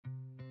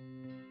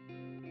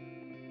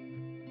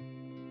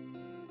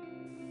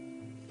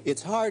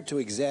It's hard to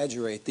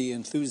exaggerate the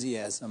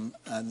enthusiasm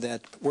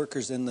that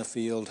workers in the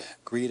field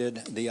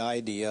greeted the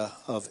idea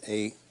of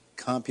a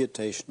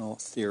computational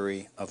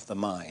theory of the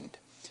mind.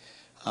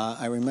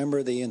 I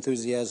remember the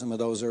enthusiasm of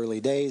those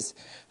early days.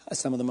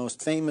 Some of the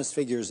most famous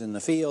figures in the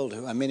field,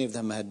 many of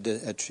them had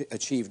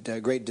achieved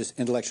great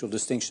intellectual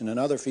distinction in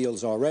other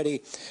fields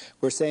already,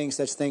 were saying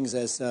such things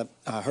as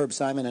Herb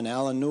Simon and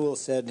Alan Newell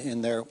said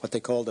in their what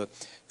they called a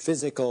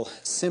physical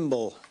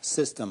symbol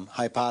system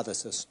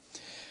hypothesis.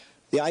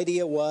 The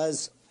idea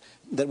was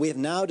that we have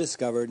now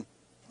discovered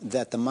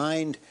that the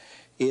mind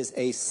is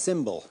a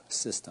symbol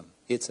system.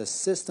 It's a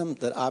system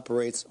that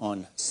operates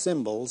on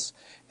symbols,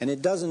 and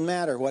it doesn't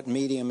matter what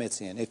medium it's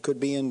in. It could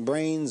be in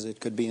brains, it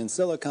could be in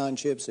silicon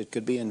chips, it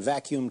could be in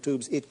vacuum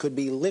tubes, it could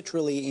be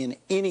literally in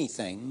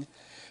anything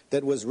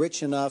that was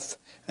rich enough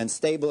and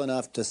stable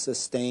enough to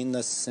sustain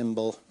the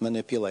symbol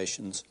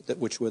manipulations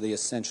which were the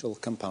essential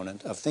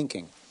component of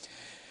thinking.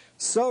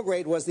 So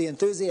great was the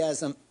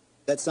enthusiasm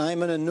that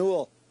Simon and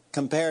Newell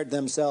compared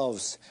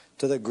themselves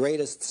to the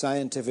greatest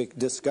scientific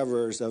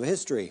discoverers of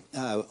history.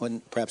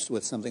 Perhaps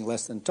with something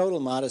less than total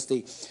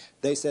modesty,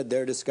 they said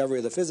their discovery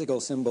of the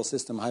physical symbol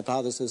system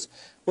hypothesis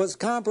was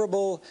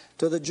comparable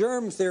to the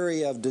germ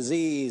theory of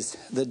disease,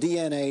 the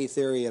DNA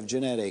theory of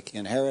genetic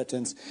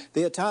inheritance,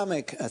 the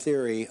atomic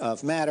theory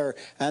of matter,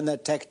 and the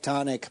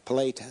tectonic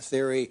plate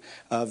theory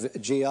of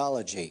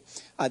geology.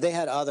 They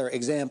had other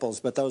examples,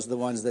 but those are the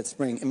ones that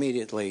spring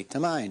immediately to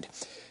mind.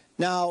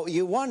 Now,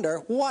 you wonder,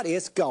 what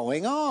is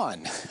going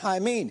on? I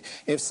mean,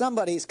 if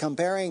somebody's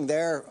comparing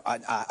their,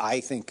 I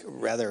think,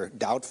 rather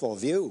doubtful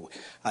view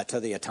to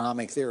the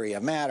atomic theory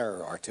of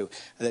matter or to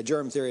the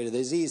germ theory of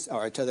disease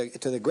or to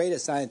the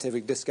greatest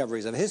scientific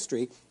discoveries of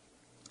history,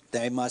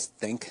 they must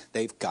think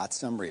they've got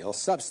some real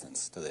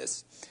substance to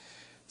this.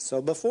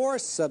 So before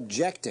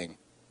subjecting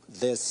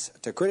this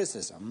to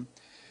criticism,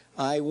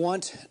 I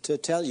want to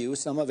tell you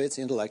some of its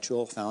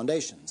intellectual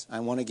foundations. I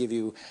want to give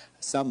you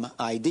some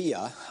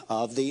idea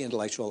of the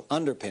intellectual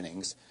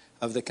underpinnings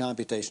of the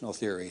computational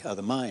theory of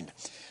the mind.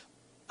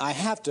 I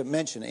have to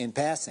mention in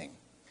passing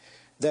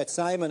that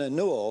Simon and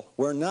Newell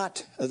were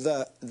not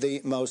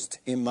the most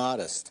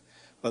immodest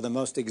or the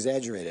most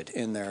exaggerated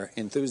in their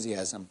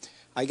enthusiasm.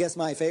 I guess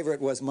my favorite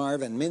was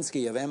Marvin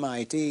Minsky of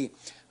MIT,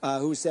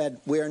 who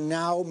said, "We're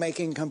now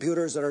making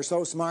computers that are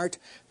so smart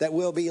that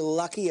we'll be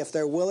lucky if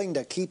they're willing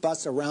to keep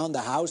us around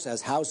the house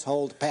as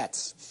household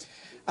pets."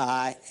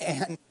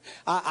 And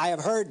I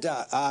have heard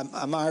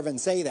Marvin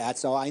say that,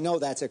 so I know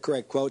that's a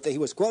correct quote. He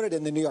was quoted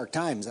in the New York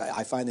Times.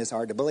 I find this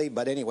hard to believe,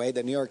 but anyway,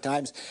 the New York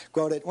Times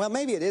quoted, well,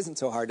 maybe it isn't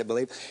so hard to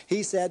believe.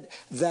 He said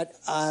that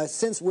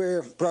since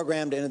we're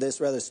programmed into this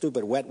rather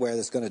stupid wetware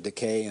that's going to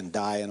decay and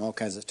die and all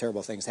kinds of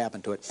terrible things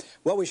happen to it,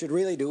 what we should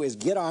really do is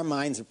get our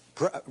minds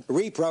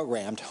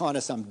reprogrammed onto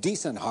some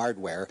decent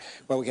hardware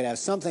where we could have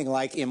something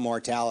like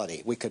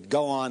immortality. We could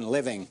go on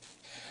living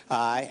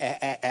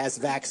as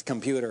VAX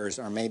computers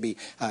or maybe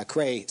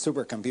Cray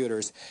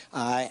supercomputers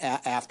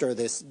after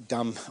this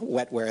dumb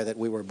wetware that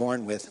we were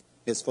born with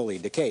is fully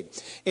decayed.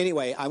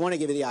 Anyway, I want to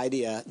give you the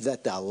idea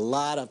that a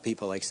lot of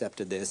people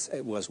accepted this.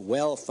 It was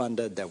well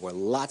funded. There were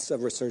lots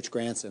of research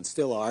grants and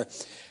still are,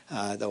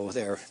 though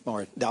they're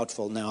more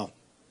doubtful now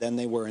than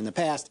they were in the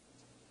past.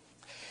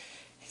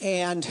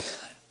 And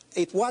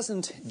it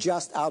wasn't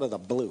just out of the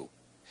blue.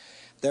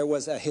 There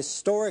was a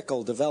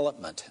historical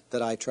development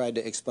that I tried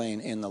to explain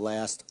in the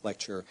last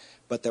lecture,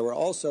 but there were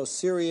also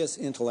serious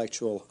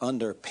intellectual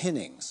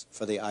underpinnings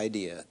for the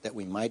idea that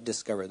we might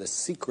discover the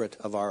secret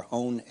of our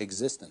own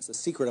existence, the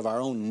secret of our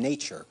own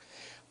nature,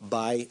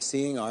 by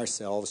seeing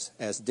ourselves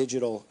as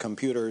digital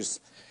computers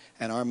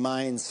and our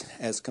minds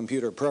as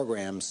computer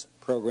programs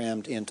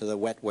programmed into the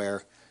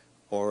wetware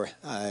or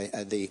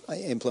the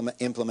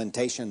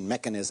implementation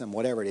mechanism,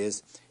 whatever it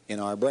is, in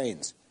our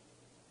brains.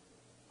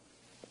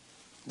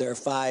 There are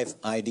 5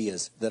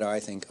 ideas that I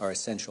think are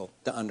essential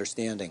to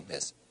understanding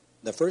this.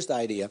 The first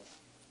idea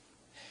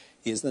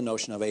is the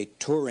notion of a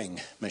Turing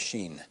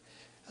machine.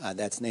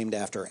 That's named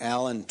after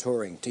Alan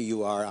Turing,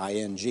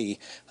 T-U-R-I-N-G,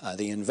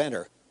 the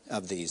inventor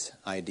of these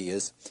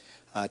ideas.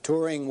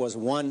 Turing was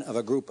one of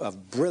a group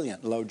of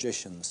brilliant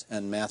logicians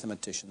and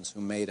mathematicians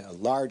who made a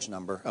large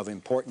number of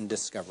important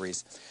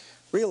discoveries,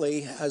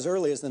 really as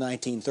early as the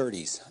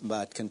 1930s,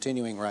 but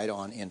continuing right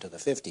on into the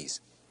 50s.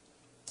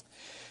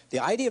 The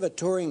idea of a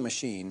Turing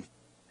machine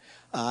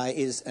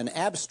is an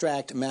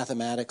abstract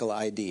mathematical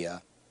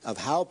idea of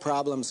how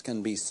problems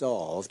can be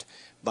solved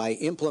by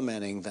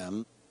implementing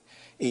them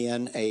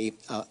in a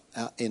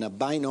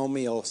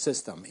binomial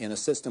system, in a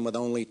system with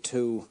only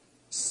 2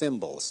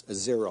 symbols,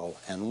 0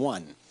 and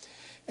 1.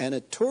 And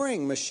a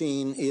Turing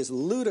machine is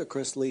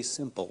ludicrously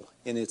simple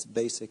in its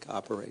basic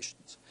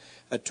operations.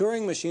 A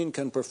Turing machine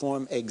can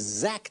perform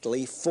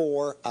exactly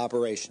 4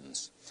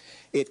 operations.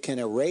 It can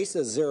erase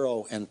a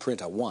 0 and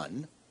print a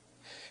 1.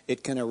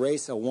 It can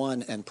erase a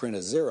 1 and print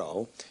a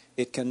 0.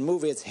 It can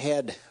move its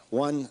head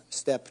 1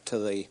 step to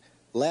the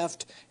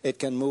left. It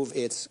can move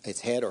its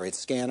head or its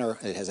scanner.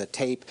 It has a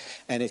tape,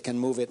 and it can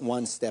move it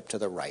 1 step to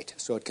the right.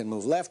 So it can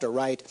move left or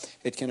right.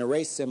 It can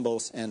erase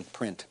symbols and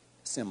print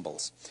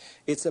symbols.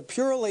 It's a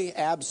purely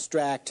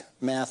abstract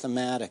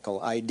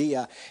mathematical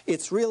idea.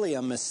 It's really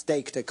a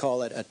mistake to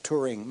call it a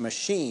Turing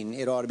machine.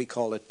 It ought to be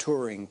called a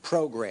Turing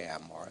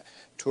program or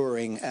a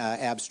Turing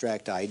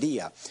abstract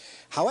idea.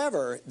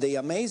 However, the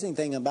amazing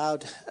thing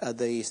about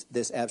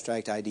this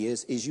abstract idea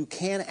is you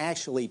can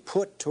actually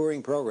put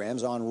Turing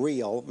programs on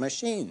real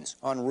machines,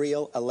 on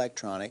real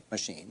electronic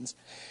machines.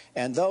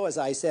 And though, as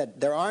I said,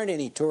 there aren't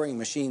any Turing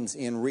machines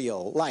in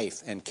real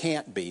life, and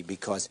can't be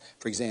because,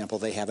 for example,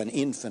 they have an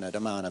infinite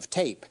amount of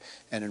tape,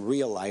 and in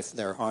real life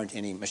there aren't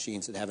any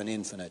machines that have an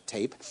infinite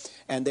tape,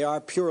 and they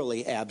are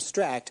purely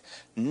abstract.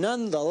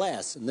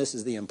 Nonetheless, and this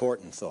is the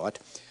important thought,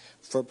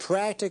 for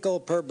practical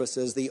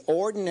purposes, the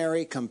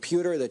ordinary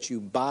computer that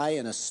you buy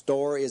in a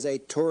store is a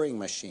Turing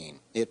machine.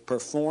 It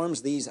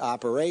performs these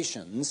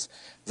operations,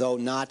 though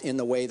not in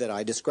the way that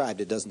I described.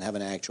 It doesn't have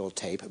an actual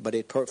tape, but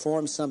it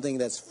performs something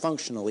that's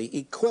functionally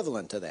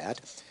equivalent to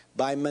that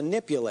by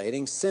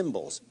manipulating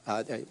symbols.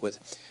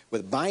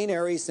 With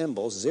binary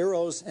symbols,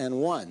 zeros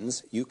and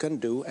ones, you can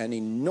do an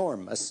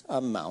enormous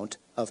amount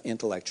of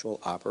intellectual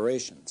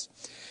operations.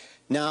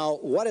 Now,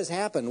 what has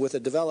happened with the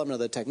development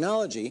of the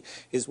technology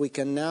is we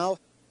can now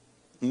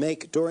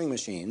make Turing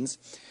machines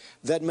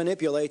that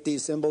manipulate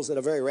these symbols at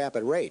a very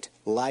rapid rate,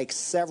 like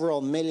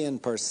several million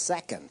per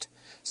second.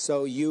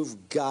 So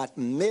you've got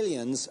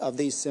millions of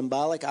these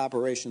symbolic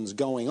operations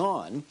going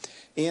on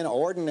in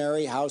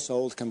ordinary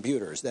household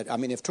computers. That, I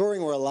mean, if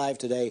Turing were alive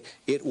today,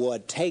 it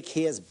would take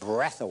his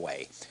breath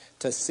away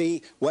to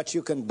see what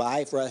you can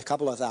buy for a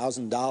couple of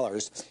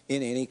 $1,000s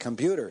in any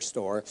computer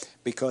store,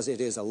 because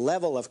it is a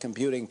level of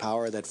computing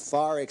power that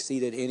far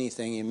exceeded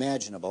anything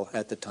imaginable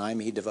at the time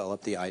he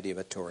developed the idea of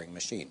a Turing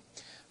machine.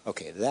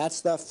 Okay,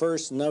 that's the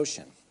first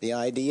notion, the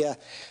idea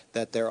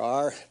that there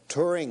are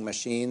Turing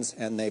machines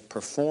and they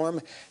perform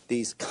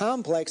these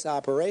complex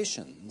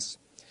operations,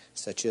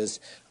 such as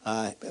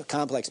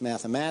complex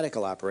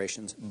mathematical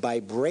operations, by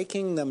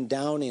breaking them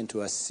down into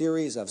a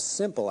series of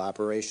simple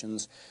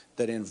operations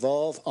that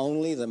involve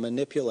only the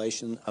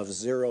manipulation of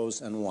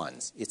zeros and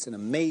ones. It's an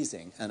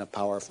amazing and a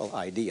powerful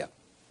idea.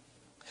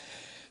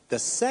 The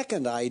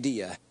second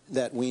idea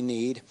that we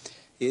need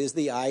is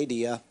the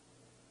idea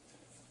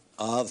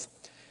of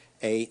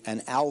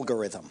an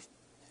algorithm.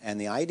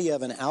 And the idea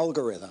of an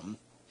algorithm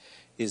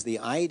is the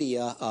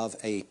idea of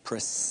a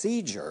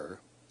procedure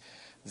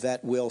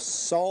that will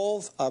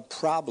solve a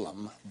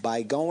problem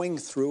by going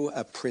through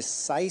a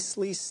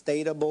precisely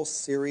statable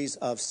series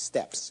of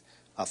steps.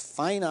 A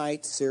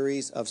finite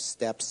series of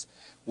steps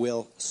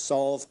will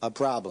solve a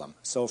problem.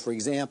 So, for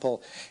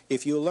example,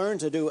 if you learn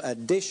to do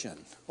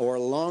addition or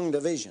long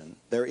division,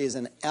 there is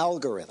an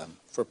algorithm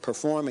for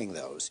performing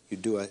those. You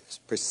do a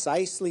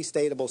precisely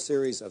statable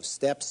series of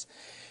steps,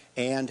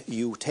 and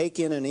you take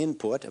in an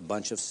input, a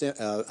bunch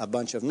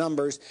of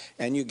numbers,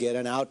 and you get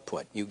an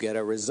output. You get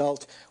a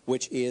result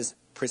which is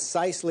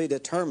precisely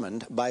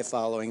determined by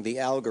following the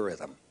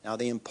algorithm. Now,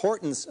 the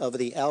importance of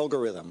the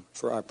algorithm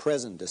for our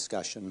present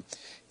discussion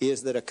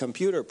is that a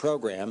computer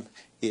program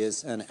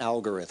is an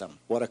algorithm.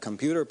 What a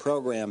computer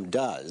program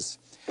does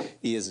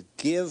is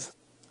give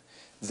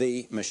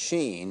the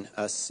machine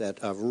a set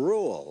of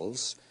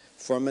rules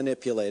for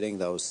manipulating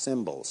those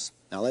symbols.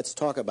 Now, let's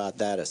talk about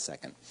that a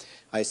second.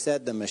 I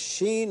said the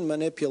machine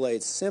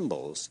manipulates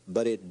symbols,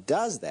 but it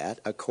does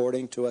that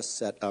according to a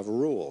set of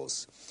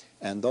rules.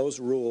 And those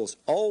rules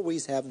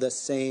always have the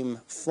same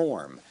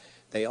form.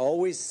 They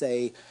always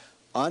say,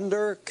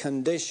 under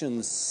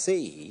condition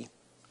C,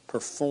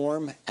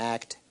 perform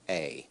act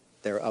A.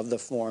 They're of the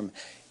form,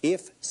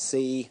 if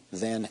C,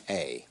 then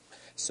A.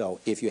 So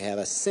if you have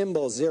a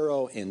symbol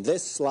 0 in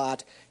this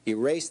slot,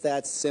 erase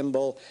that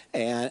symbol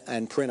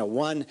and print a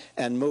 1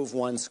 and move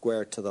 1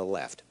 square to the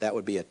left. That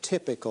would be a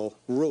typical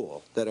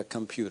rule that a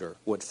computer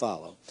would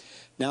follow.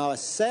 Now, a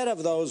set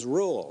of those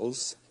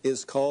rules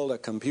is called a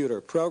computer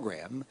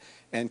program,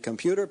 and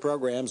computer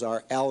programs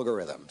are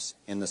algorithms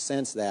in the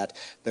sense that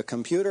the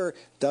computer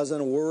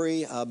doesn't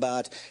worry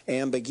about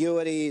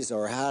ambiguities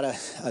or how to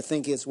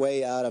think its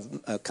way out of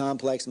a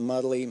complex,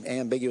 muddly,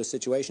 ambiguous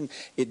situation.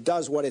 It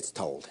does what it's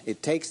told.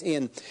 It takes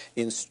in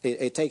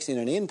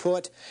an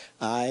input,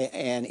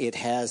 and it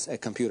has a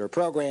computer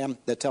program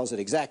that tells it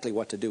exactly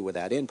what to do with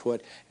that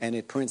input, and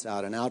it prints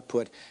out an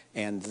output,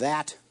 and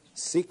that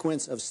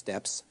sequence of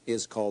steps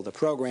is called a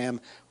program,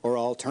 or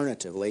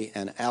alternatively,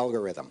 an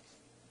algorithm.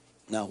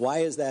 Now, why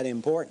is that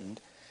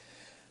important?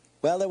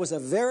 Well, there was a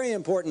very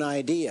important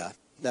idea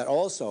that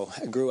also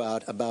grew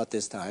out about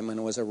this time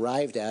and was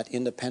arrived at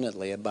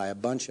independently by a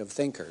bunch of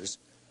thinkers,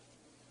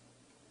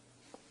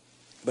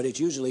 but it's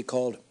usually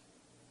called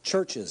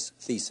Church's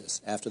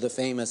thesis, after the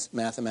famous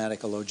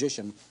mathematical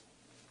logician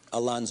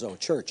Alonzo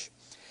Church.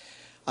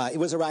 It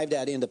was arrived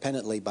at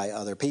independently by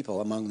other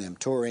people, among them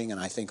Turing and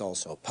I think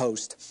also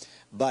Post,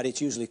 but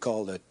it's usually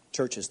called the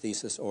Church's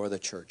thesis or the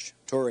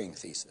Church-Turing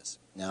thesis.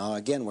 Now,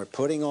 again, we're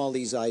putting all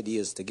these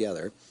ideas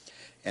together,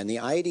 and the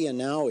idea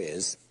now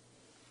is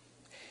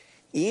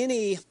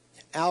any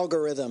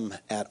algorithm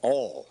at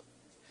all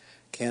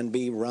can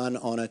be run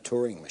on a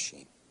Turing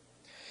machine.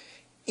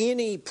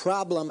 Any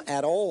problem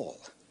at all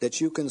that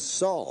you can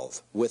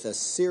solve with a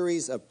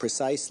series of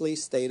precisely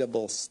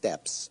statable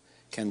steps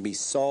can be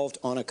solved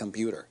on a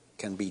computer,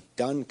 can be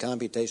done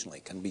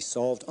computationally, can be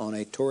solved on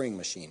a Turing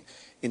machine.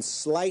 In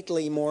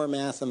slightly more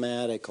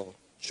mathematical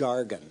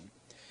jargon,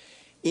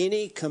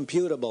 any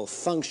computable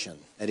function,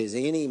 that is,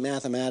 any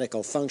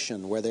mathematical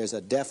function where there's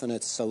a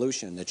definite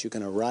solution that you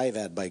can arrive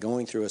at by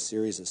going through a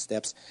series of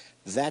steps,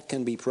 that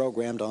can be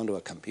programmed onto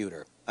a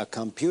computer. A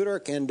computer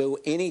can do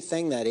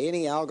anything that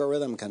any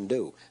algorithm can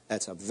do.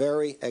 That's a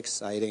very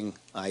exciting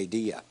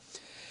idea.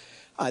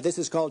 This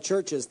is called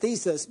Church's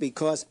thesis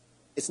because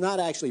it's not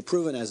actually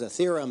proven as a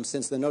theorem,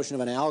 since the notion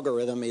of an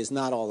algorithm is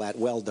not all that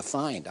well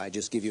defined. I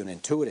just give you an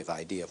intuitive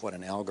idea of what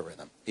an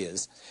algorithm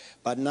is.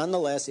 But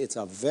nonetheless, it's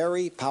a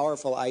very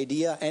powerful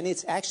idea, and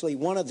it's actually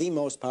one of the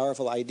most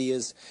powerful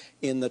ideas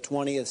in the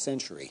 20th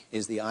century,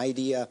 is the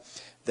idea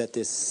that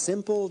this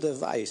simple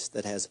device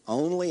that has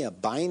only a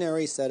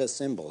binary set of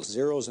symbols,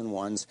 zeros and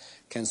ones,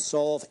 can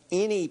solve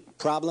any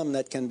problem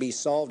that can be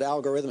solved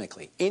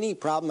algorithmically, any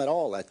problem at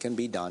all that can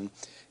be done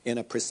in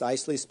a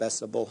precisely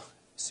specifiable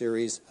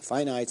series,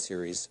 finite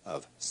series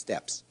of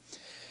steps.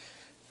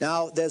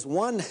 Now, there's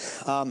one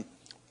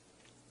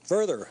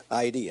further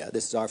idea.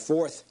 This is our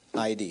fourth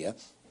idea,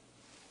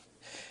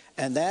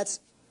 and that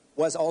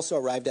was also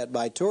arrived at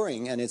by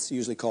Turing, and it's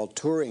usually called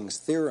Turing's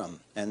theorem.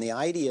 And the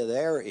idea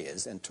there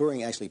is, and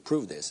Turing actually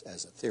proved this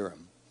as a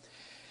theorem,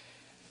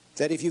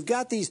 that if you've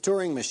got these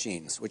Turing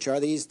machines, which are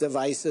these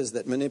devices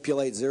that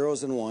manipulate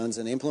zeros and ones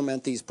and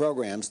implement these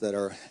programs that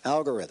are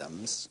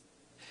algorithms,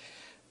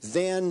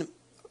 then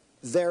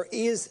there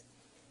is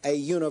a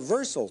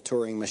universal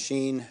Turing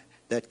machine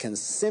that can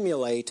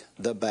simulate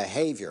the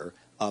behavior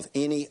of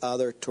any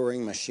other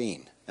Turing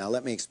machine. Now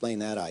let me explain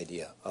that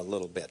idea a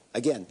little bit.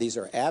 Again, these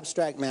are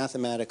abstract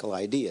mathematical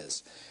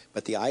ideas,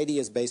 but the idea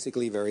is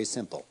basically very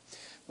simple.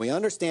 We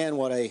understand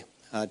what a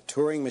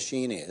Turing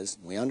machine is,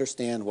 we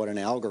understand what an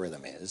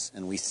algorithm is,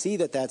 and we see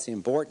that that's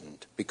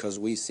important because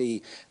we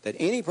see that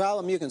any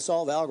problem you can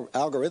solve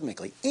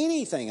algorithmically,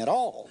 anything at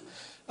all,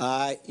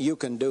 you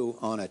can do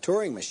on a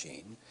Turing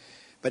machine.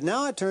 But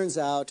now it turns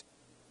out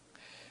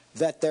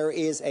that there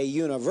is a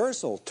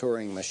universal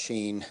Turing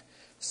machine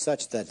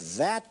such that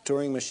that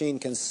Turing machine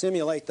can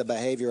simulate the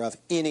behavior of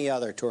any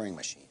other Turing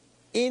machine.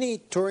 Any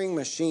Turing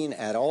machine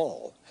at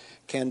all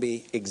can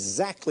be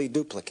exactly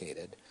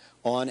duplicated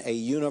on a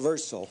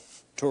universal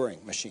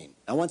Turing machine.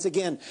 Now, once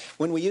again,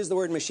 when we use the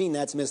word machine,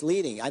 that's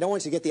misleading. I don't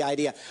want you to get the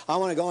idea, I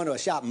want to go into a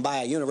shop and buy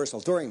a universal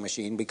Turing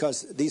machine,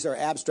 because these are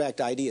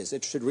abstract ideas.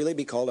 It should really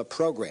be called a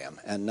program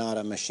and not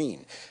a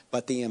machine.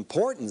 But the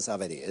importance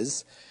of it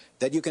is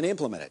that you can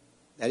implement it.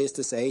 That is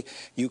to say,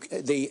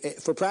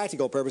 for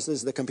practical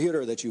purposes, the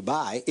computer that you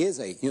buy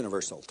is a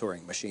universal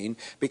Turing machine,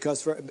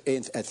 because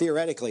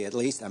theoretically at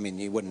least, I mean,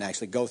 you wouldn't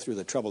actually go through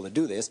the trouble to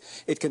do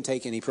this, it can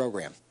take any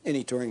program.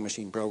 Any Turing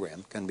machine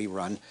program can be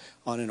run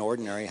on an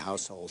ordinary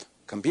household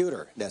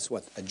computer. That's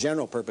what a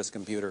general purpose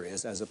computer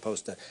is, as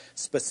opposed to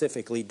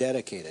specifically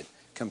dedicated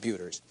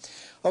computers.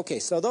 Okay,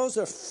 so those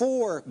are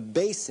four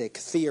basic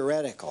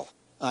theoretical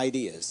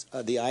ideas.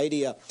 The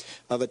idea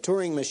of a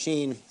Turing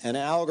machine, an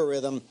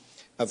algorithm,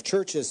 of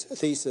Church's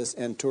thesis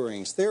and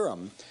Turing's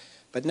theorem.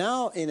 But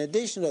now, in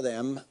addition to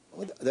them,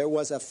 there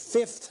was a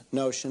fifth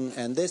notion,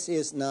 and this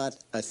is not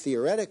a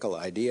theoretical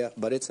idea,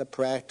 but it's a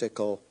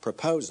practical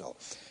proposal,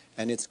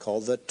 and it's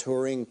called the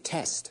Turing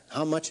test.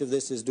 How much of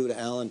this is due to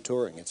Alan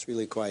Turing? It's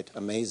really quite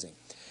amazing.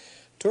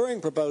 Turing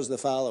proposed the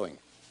following.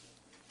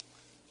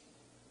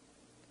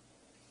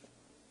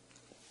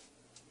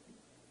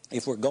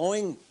 If we're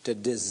going to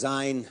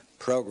design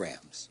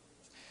programs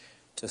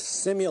to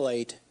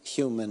simulate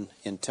human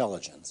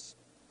intelligence,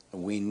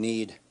 we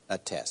need a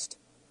test.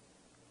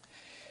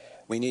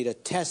 We need a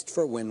test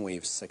for when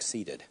we've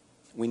succeeded.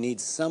 We need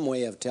some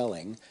way of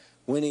telling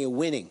when are you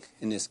winning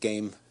in this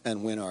game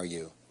and when are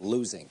you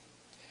losing.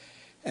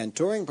 And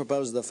Turing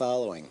proposed the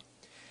following.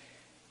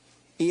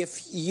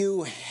 If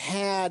you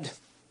had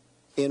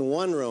in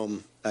one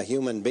room a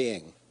human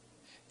being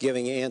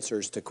giving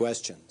answers to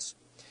questions,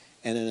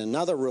 and in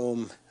another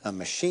room a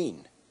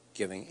machine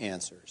giving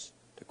answers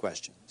to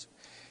questions,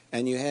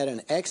 and you had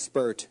an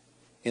expert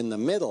in the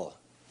middle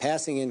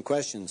passing in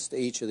questions to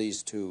each of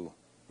these two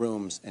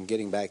rooms and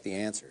getting back the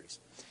answers,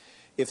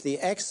 if the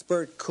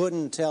expert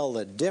couldn't tell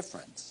the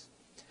difference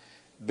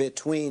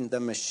between the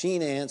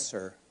machine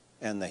answer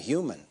and the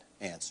human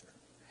answer,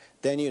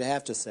 then you'd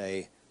have to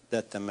say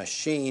that the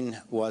machine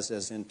was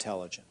as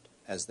intelligent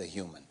as the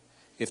human.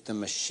 If the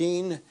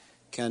machine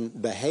can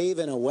behave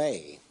in a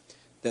way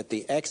that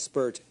the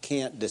expert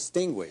can't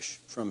distinguish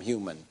from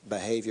human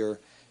behavior,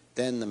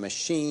 then the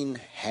machine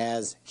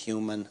has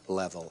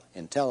human-level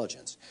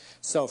intelligence.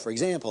 So, for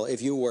example,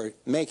 if you were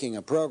making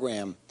a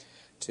program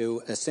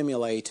to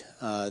simulate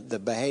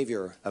the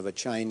behavior of a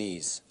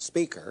Chinese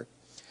speaker,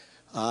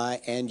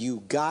 and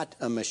you got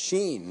a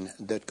machine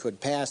that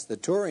could pass the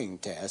Turing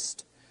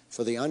test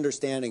for the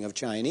understanding of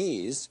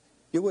Chinese,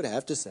 you would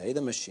have to say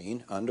the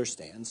machine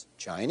understands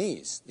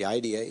Chinese. The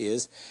idea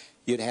is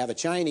you'd have a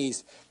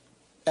Chinese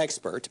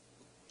expert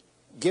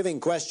giving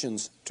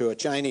questions to a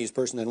Chinese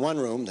person in one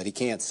room that he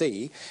can't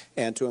see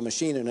and to a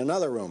machine in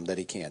another room that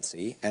he can't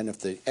see, and if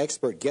the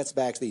expert gets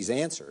back these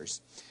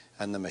answers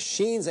and the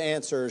machine's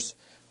answers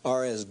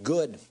are as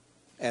good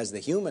as the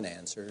human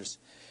answers,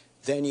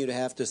 then you'd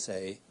have to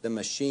say the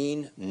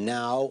machine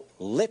now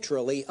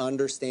literally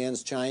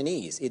understands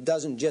Chinese. It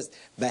doesn't just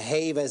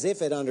behave as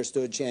if it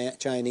understood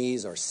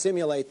Chinese or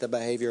simulate the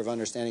behavior of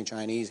understanding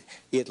Chinese.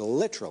 It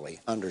literally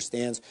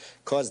understands,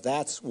 because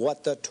that's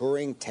what the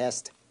Turing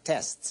test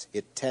tests.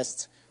 It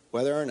tests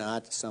whether or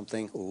not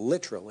something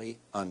literally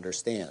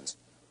understands.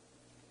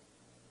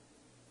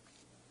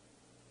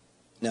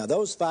 Now,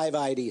 those 5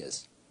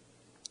 ideas,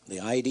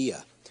 the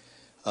idea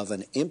of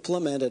an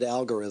implemented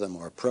algorithm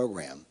or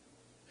program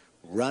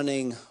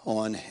running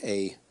on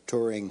a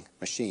Turing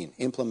machine,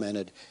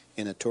 implemented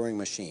in a Turing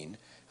machine,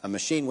 a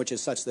machine which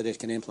is such that it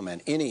can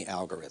implement any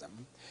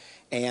algorithm,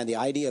 and the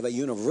idea of a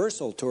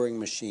universal Turing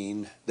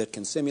machine that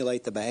can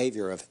simulate the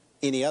behavior of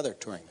any other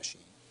Turing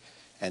machine,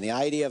 and the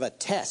idea of a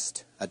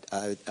test,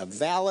 a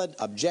valid,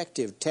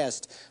 objective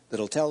test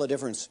that'll tell the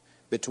difference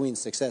between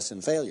success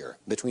and failure,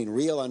 between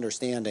real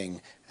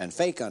understanding and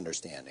fake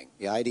understanding,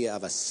 the idea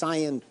of a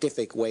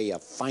scientific way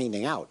of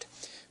finding out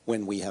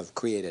when we have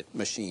created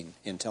machine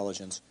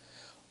intelligence.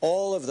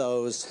 All of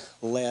those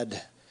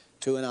led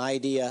to an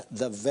idea,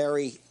 the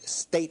very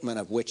statement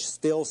of which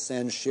still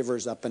sends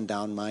shivers up and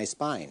down my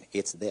spine.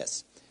 It's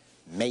this: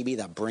 maybe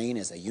the brain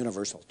is a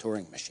universal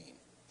Turing machine.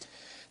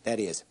 That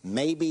is,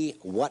 maybe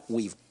what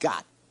we've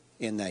got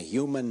in the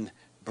human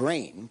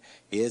brain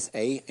is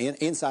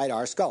inside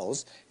our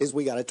skulls is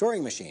we got a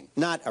Turing machine,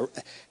 not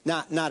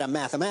a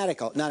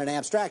mathematical, not an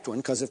abstract one,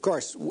 because of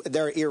course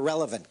there are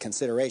irrelevant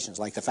considerations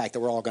like the fact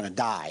that we're all going to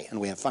die and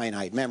we have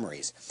finite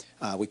memories.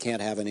 We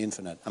can't have an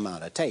infinite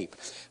amount of tape.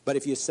 But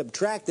if you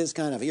subtract this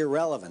kind of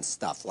irrelevant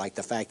stuff, like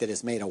the fact that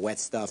it's made of wet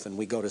stuff and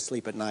we go to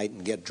sleep at night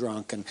and get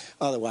drunk and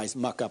otherwise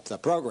muck up the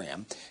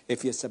program,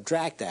 if you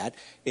subtract that,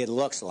 it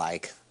looks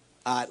like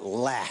at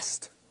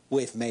last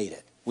we've made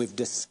it. We've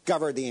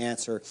discovered the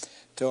answer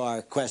to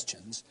our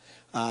questions.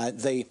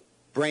 The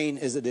brain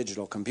is a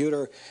digital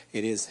computer.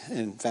 It is,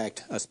 in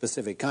fact, a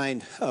specific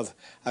kind of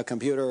a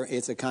computer.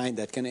 It's a kind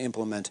that can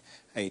implement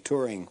a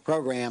Turing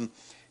program,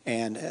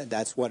 and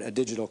that's what a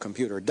digital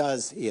computer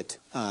does. It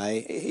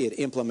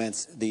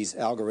implements these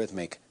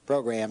algorithmic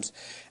programs.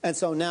 And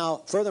so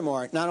now,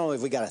 furthermore, not only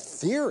have we got a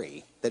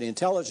theory that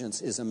intelligence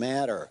is a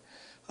matter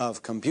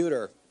of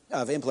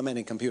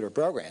implementing computer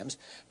programs,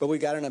 but we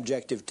got an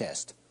objective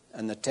test.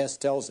 And the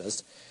test tells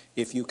us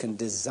if you can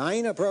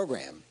design a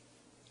program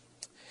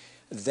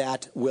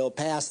that will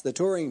pass the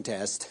Turing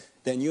test,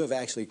 then you have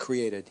actually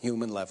created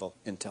human-level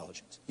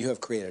intelligence. You have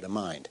created a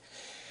mind.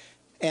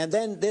 And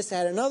then this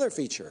had another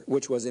feature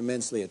which was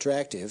immensely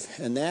attractive,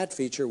 and that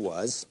feature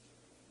was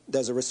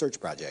there's a research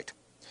project.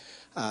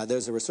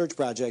 There's a research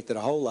project that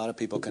a whole lot of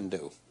people can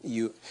do.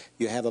 You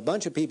have a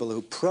bunch of people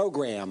who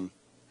program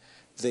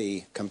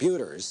the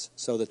computers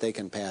so that they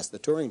can pass the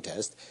Turing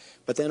test.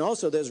 But then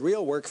also there's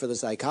real work for the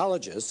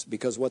psychologists,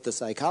 because what the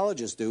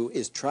psychologists do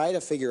is try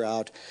to figure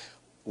out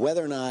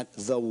whether or not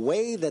the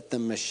way that the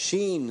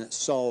machine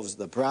solves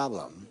the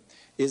problem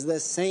is the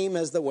same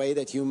as the way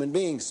that human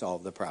beings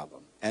solve the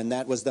problem. And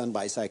that was done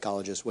by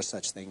psychologists with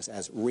such things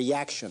as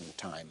reaction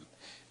time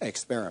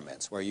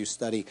experiments, where you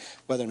study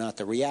whether or not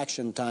the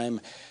reaction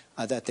time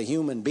that the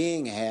human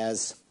being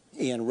has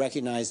in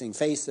recognizing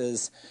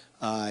faces,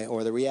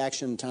 or the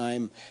reaction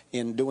time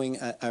in doing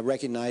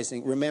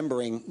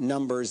remembering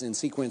numbers in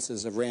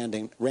sequences of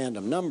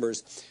random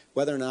numbers,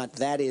 whether or not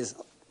that is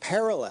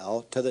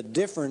parallel to the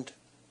different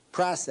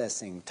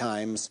processing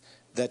times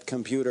that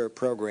computer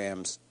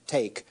programs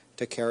take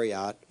to carry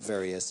out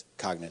various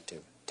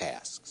cognitive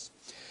tasks.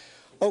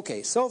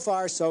 Okay, so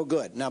far so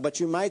good. Now, but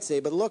you might say,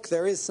 but look,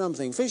 there is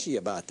something fishy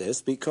about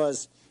this,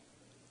 because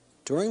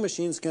Turing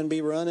machines can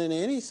be run in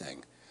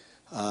anything.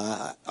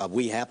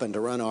 We happen to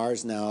run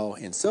ours now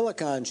in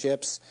silicon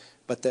chips,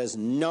 but there's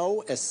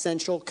no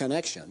essential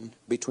connection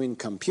between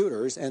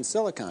computers and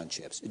silicon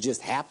chips. It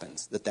just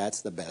happens that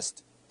that's the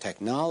best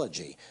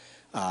technology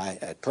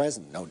at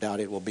present. No doubt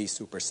it will be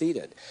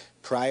superseded.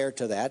 Prior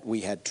to that,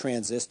 we had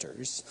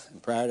transistors,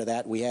 and prior to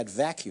that, we had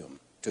vacuum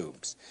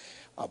tubes.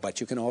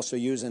 But you can also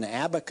use an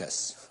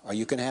abacus, or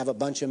you can have a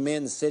bunch of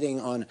men sitting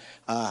on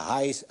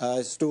high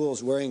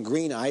stools wearing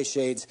green eye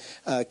shades,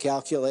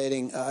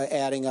 calculating,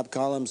 adding up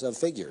columns of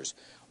figures.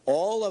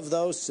 All of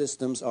those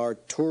systems are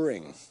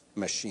Turing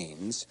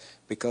machines,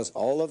 because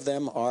all of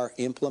them are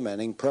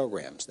implementing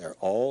programs. They're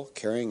all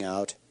carrying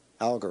out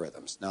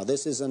algorithms. Now,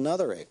 this is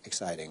another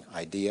exciting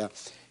idea.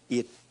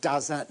 It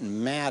doesn't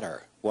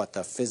matter what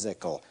the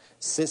physical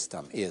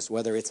system is,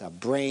 whether it's a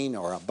brain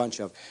or a bunch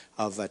of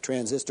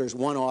transistors.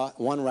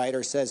 One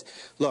writer says,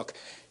 look,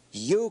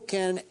 you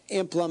can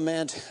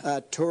implement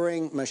a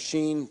Turing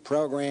machine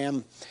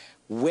program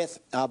with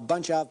a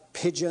bunch of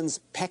pigeons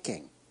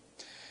pecking.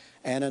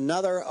 And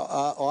another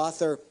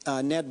author,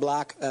 Ned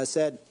Block,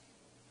 said,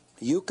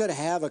 You could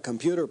have a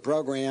computer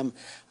program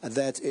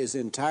that is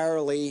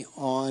entirely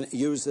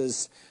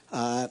uses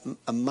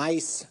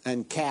mice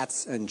and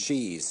cats and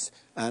cheese.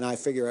 And I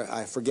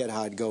forget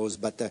how it goes,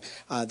 but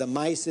the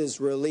mice is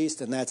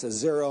released, and that's a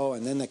 0,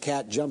 and then the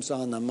cat jumps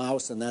on the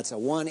mouse, and that's a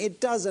 1. It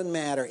doesn't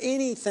matter.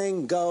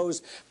 Anything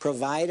goes,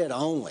 provided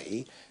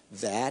only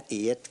that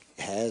it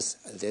has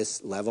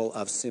this level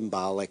of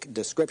symbolic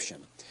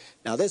description.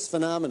 Now, this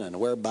phenomenon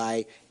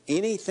whereby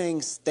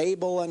anything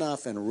stable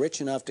enough and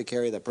rich enough to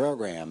carry the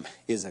program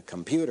is a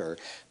computer,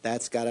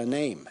 that's got a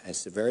name.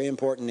 It's a very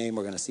important name.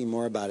 We're going to see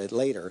more about it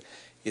later.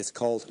 It's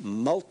called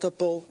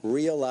multiple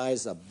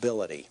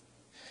realizability.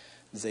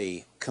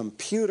 The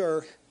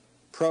computer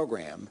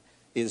program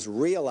is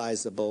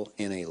realizable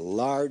in a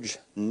large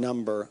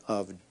number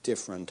of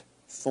different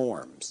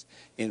forms.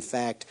 In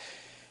fact,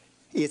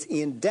 it's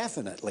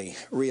indefinitely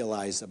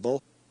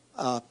realizable,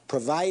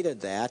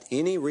 provided that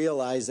any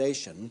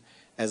realization,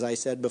 as I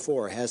said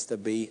before, has to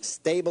be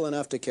stable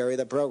enough to carry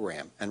the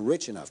program and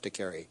rich enough to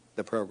carry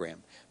the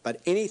program.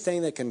 But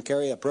anything that can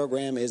carry a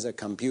program is a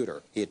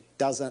computer. It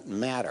doesn't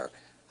matter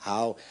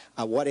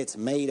what it's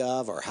made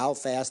of or how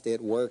fast it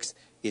works.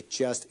 It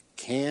just,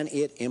 can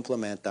it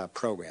implement the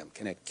program?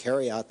 Can it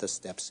carry out the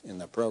steps in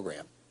the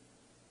program?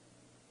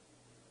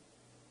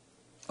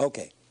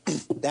 Okay,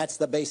 that's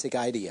the basic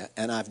idea,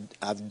 and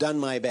I've done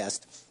my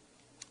best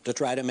to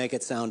try to make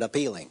it sound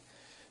appealing.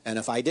 And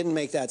if I didn't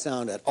make that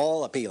sound at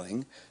all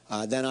appealing,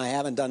 then I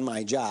haven't done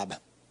my job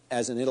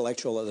as an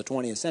intellectual of the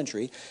 20th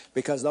century,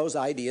 because those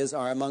ideas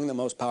are among the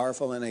most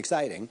powerful and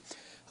exciting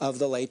of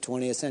the late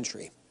 20th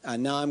century.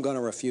 And now I'm going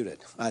to refute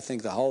it. I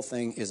think the whole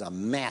thing is a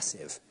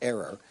massive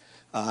error.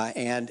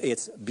 And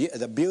it's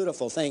the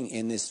beautiful thing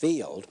in this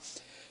field.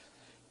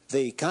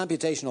 The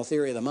computational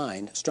theory of the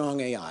mind, strong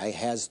AI,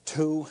 has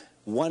two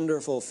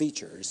wonderful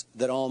features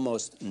that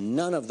almost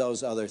none of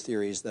those other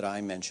theories that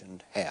I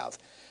mentioned have.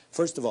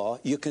 First of all,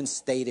 you can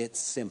state it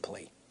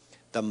simply.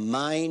 The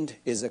mind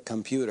is a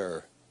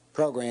computer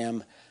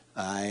program.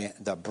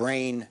 The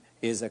brain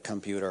is a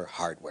computer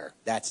hardware.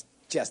 That's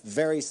just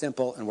very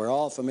simple, and we're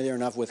all familiar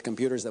enough with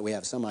computers that we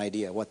have some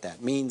idea what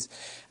that means.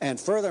 And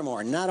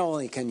furthermore, not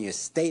only can you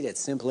state it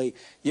simply,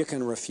 you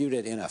can refute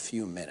it in a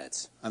few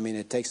minutes. I mean,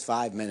 it takes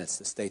 5 minutes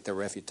to state the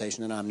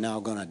refutation, and I'm now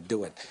going to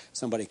do it.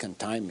 Somebody can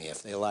time me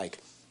if they like.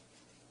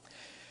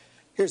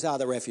 Here's how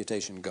the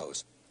refutation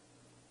goes.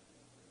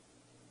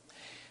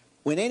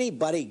 When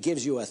anybody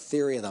gives you a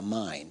theory of the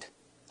mind,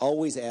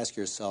 always ask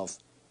yourself,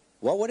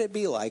 what would it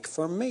be like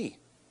for me?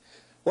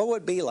 What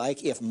would it be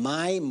like if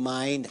my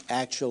mind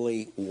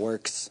actually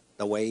works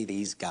the way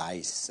these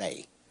guys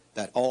say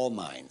that all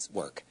minds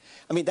work?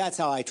 I mean, that's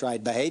how I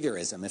tried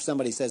behaviorism. If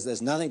somebody says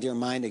there's nothing to your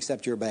mind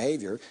except your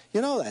behavior,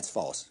 you know that's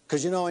false.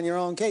 Because you know in your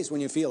own case, when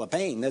you feel a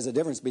pain, there's a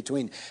difference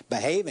between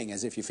behaving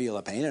as if you feel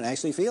a pain and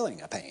actually feeling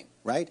a pain,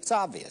 right? It's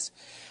obvious.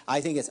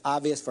 I think it's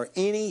obvious for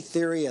any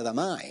theory of the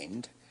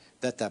mind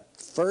that the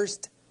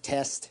first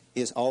test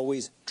is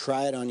always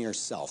try it on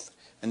yourself.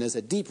 And there's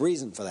a deep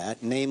reason for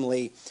that,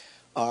 namely,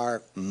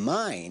 our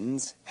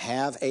minds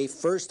have a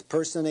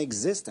first-person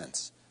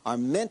existence. Our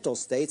mental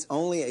states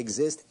only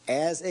exist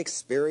as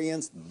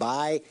experienced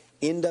by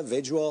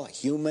individual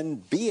human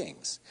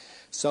beings.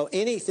 So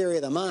any theory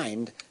of the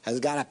mind has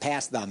got to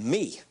pass the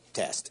me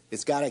test.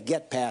 It's got to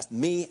get past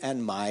me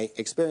and my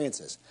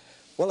experiences.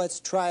 Well, let's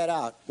try it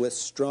out with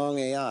strong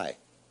AI.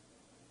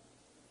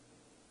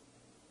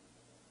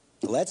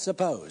 Let's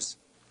suppose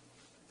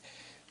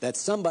that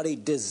somebody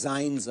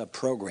designs a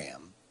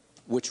program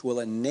which will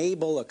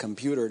enable a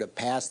computer to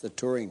pass the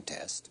Turing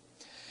test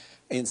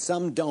in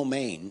some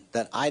domain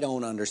that I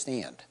don't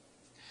understand.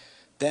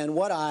 Then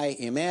what I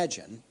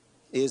imagine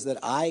is that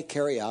I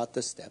carry out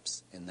the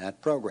steps in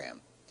that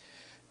program.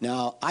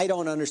 Now, I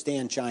don't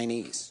understand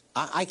Chinese.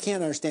 I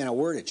can't understand a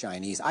word of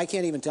Chinese. I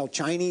can't even tell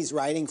Chinese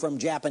writing from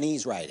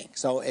Japanese writing.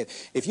 So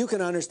if you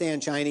can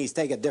understand Chinese,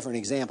 take a different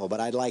example. But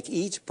I'd like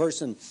each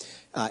person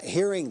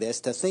hearing this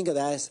to think of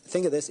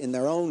this in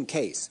their own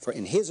case.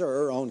 In his or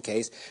her own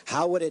case,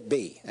 how would it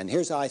be? And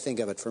here's how I think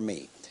of it for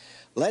me.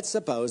 Let's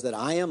suppose that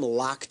I am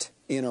locked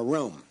in a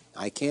room.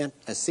 I can't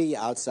see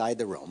outside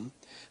the room.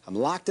 I'm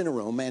locked in a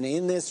room, and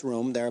in this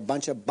room there are a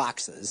bunch of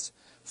boxes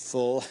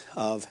full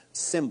of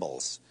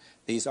symbols.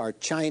 These are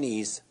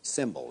Chinese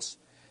symbols.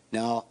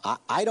 Now,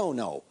 I don't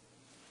know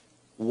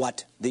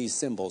what these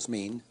symbols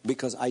mean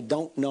because I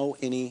don't know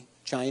any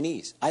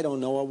Chinese. I don't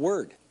know a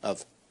word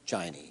of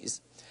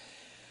Chinese.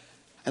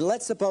 And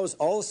let's suppose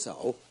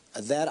also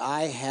that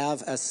I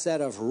have a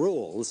set of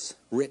rules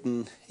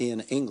written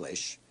in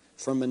English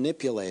for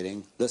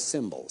manipulating the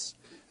symbols.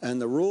 And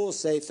the rules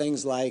say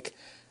things like,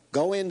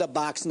 go into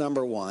box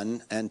number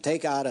 1 and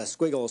take out a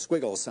squiggle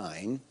squiggle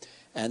sign,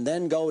 and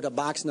then go to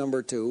box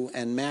number 2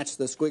 and match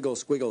the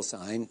squiggle squiggle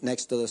sign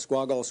next to the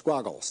squoggle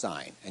squoggle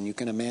sign. And you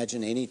can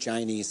imagine any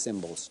Chinese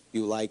symbols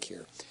you like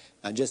here.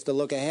 Now, just to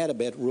look ahead a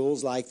bit,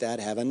 rules like that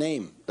have a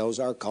name. Those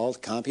are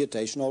called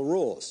computational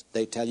rules.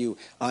 They tell you,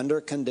 under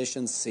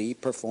condition C,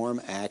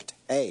 perform act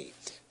A.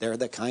 They're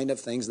the kind of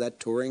things that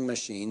Turing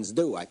machines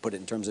do. I put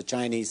it in terms of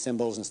Chinese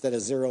symbols instead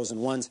of zeros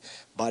and ones,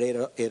 but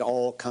it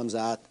all comes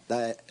out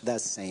the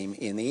same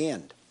in the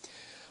end.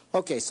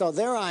 Okay, so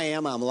there I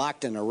am. I'm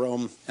locked in a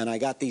room, and I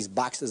got these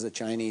boxes of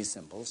Chinese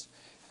symbols,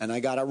 and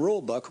I got a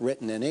rule book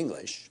written in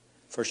English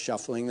for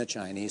shuffling the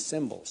Chinese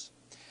symbols.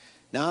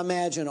 Now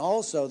imagine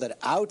also that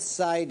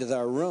outside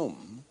the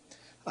room,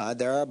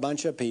 there are a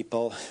bunch of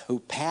people who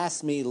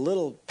pass me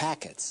little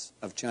packets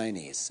of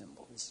Chinese symbols.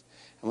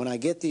 And when I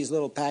get these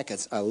little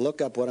packets, I look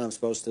up what I'm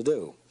supposed to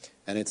do.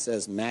 And it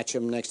says match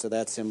them next to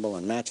that symbol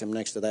and match them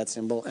next to that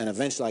symbol. And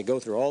eventually I go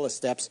through all the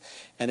steps,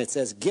 and it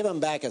says give them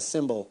back a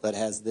symbol that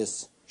has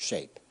this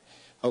shape.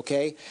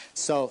 Okay?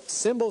 So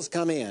symbols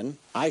come in,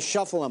 I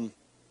shuffle them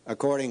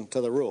according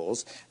to the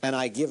rules, and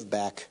I give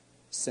back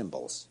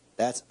symbols.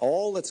 That's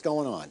all that's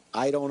going on.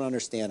 I don't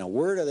understand a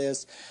word of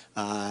this.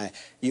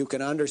 You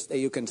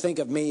can think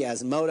of me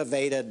as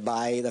motivated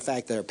by the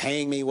fact that they're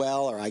paying me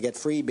well, or I get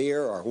free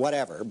beer, or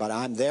whatever, but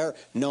I'm there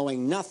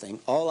knowing nothing.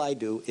 All I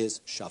do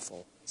is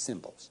shuffle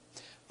symbols.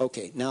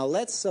 Okay, now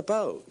let's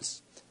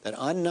suppose that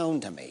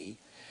unknown to me,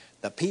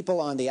 the people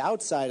on the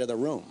outside of the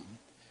room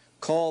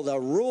call the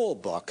rule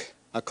book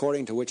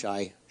according to which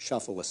I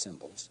shuffle the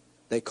symbols.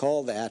 They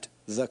call that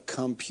the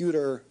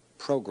computer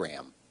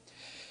program.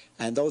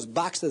 And those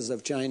boxes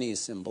of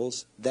Chinese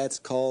symbols, that's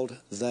called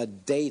the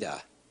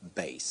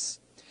database.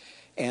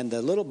 And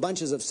the little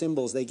bunches of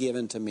symbols they give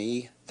into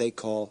me, they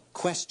call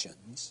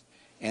questions.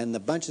 And the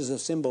bunches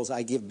of symbols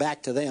I give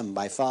back to them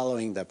by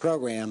following the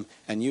program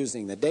and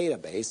using the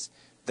database,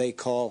 they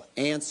call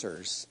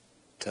answers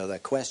to the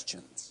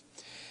questions.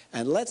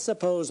 And let's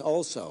suppose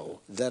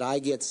also that I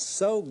get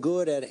so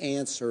good at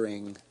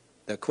answering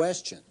the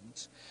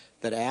questions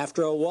that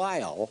after a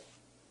while,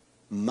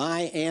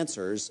 my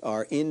answers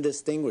are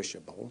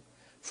indistinguishable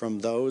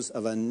from those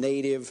of a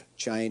native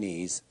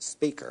Chinese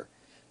speaker.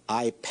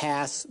 I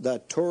pass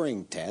the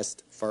Turing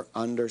test for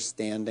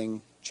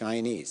understanding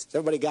Chinese. Has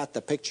everybody got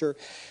the picture?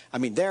 I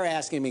mean, they're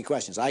asking me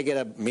questions. I get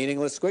a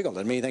meaningless squiggle.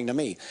 Doesn't mean anything to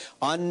me.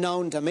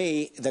 Unknown to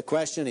me, the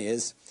question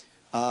is,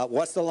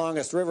 what's the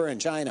longest river in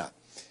China?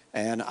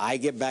 And I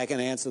give back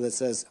an answer that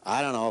says,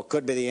 I don't know,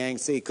 could be the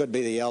Yangtze, could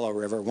be the Yellow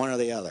River, one or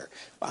the other,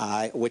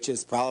 which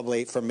is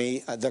probably, for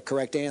me, the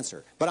correct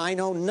answer. But I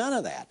know none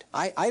of that.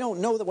 I don't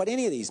know what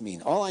any of these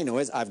mean. All I know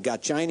is I've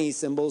got Chinese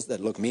symbols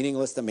that look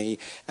meaningless to me,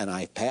 and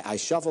I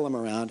shuffle them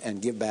around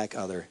and give back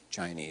other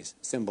Chinese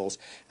symbols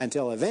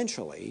until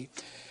eventually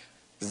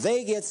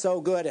they get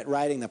so good at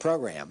writing the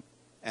program,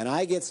 and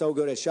I get so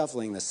good at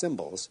shuffling the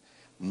symbols,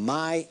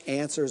 my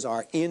answers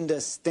are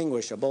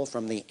indistinguishable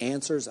from the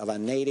answers of a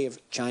native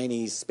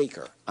Chinese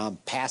speaker. I'm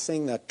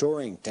passing the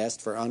Turing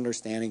test for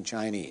understanding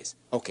Chinese.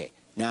 Okay,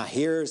 now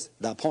here's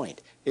the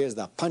point. Here's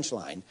the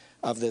punchline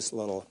of this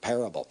little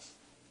parable.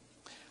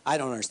 I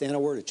don't understand a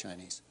word of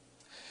Chinese.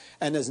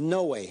 And there's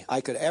no way I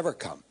could ever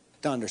come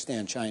to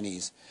understand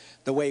Chinese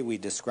the way we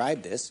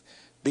describe this,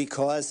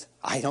 because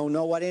I don't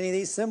know what any of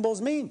these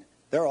symbols mean.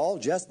 They're all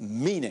just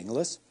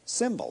meaningless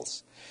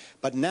symbols.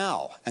 But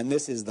now, and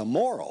this is the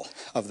moral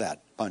of that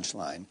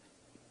punchline,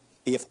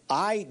 if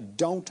I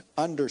don't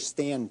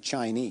understand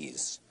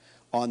Chinese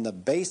on the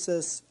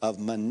basis of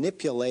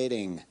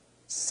manipulating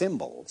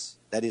symbols,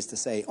 that is to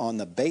say, on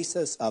the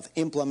basis of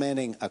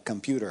implementing a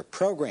computer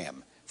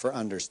program for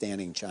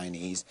understanding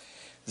Chinese,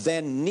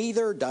 then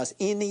neither does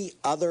any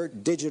other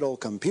digital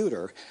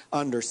computer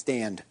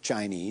understand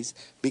Chinese,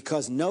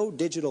 because no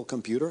digital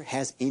computer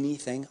has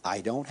anything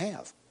I don't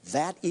have.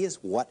 That is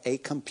what a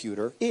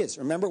computer is.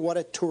 Remember what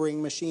a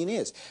Turing machine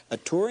is. A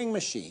Turing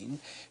machine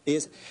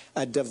is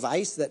a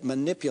device that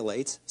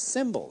manipulates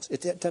symbols.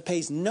 It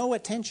pays no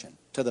attention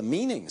to the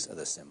meanings of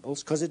the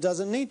symbols because it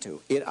doesn't need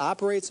to. It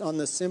operates on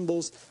the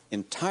symbols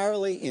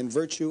entirely in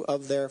virtue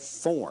of their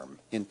form,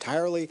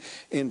 entirely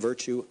in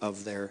virtue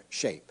of their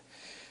shape.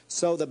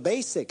 So the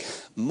basic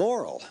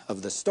moral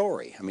of the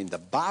story, I mean the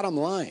bottom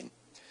line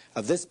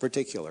of this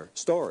particular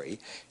story,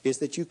 is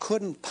that you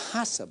couldn't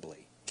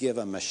possibly give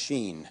a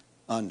machine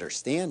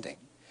understanding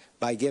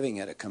by giving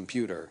it a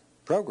computer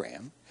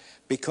program,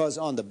 because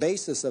on the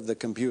basis of the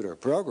computer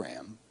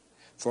program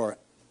for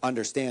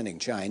understanding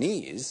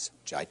Chinese,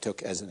 which I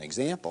took as an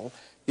example,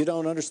 you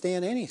don't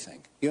understand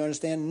anything. You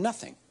understand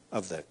nothing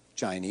of the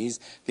Chinese.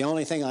 The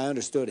only thing I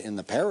understood in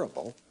the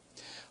parable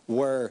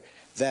were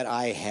that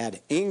I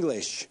had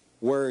English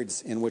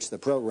words in which the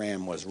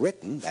program was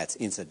written. That's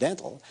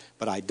incidental,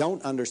 but I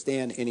don't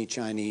understand any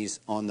Chinese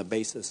on the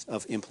basis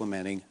of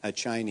implementing a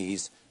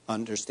Chinese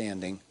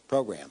understanding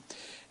program.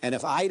 And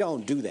if I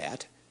don't do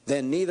that,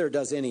 then neither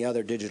does any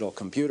other digital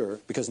computer,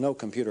 because no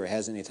computer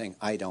has anything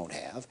I don't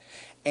have.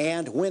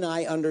 And when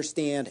I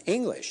understand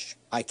English,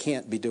 I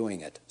can't be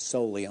doing it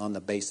solely on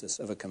the basis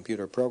of a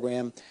computer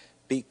program,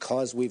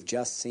 because we've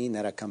just seen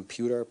that a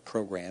computer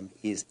program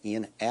is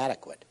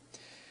inadequate.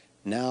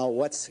 Now,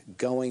 what's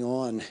going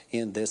on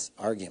in this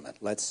argument?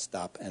 Let's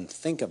stop and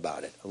think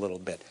about it a little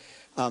bit.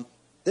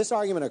 This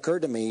argument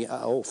occurred to me,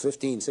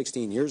 15,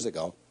 16 years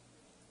ago,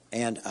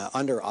 and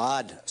under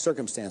odd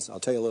circumstances. I'll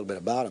tell you a little bit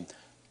about them.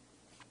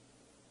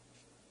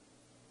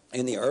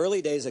 In the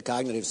early days of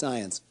cognitive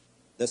science,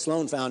 the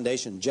Sloan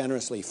Foundation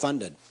generously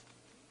funded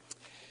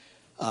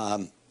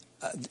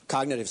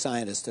cognitive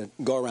scientists to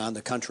go around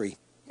the country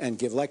and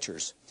give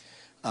lectures.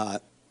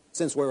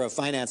 Since we were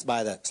financed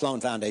by the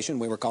Sloan Foundation,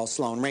 we were called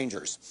Sloan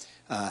Rangers,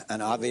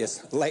 an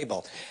obvious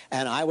label.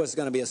 And I was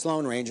going to be a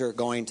Sloan Ranger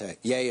going to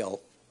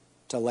Yale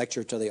to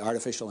lecture to the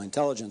Artificial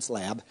Intelligence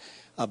Lab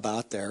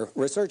about their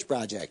research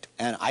project.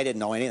 And I didn't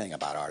know anything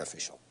about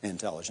artificial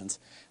intelligence.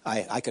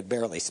 I could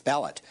barely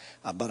spell it.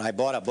 But I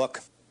bought a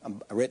book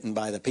written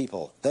by the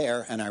people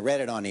there, and I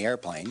read it on the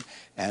airplane,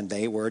 and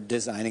they were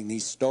designing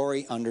these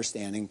story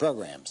understanding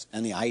programs.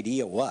 And the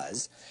idea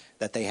was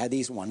that they had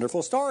these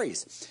wonderful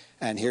stories.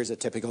 And here's a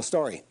typical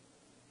story.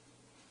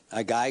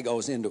 A guy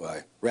goes into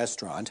a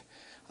restaurant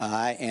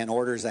and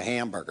orders a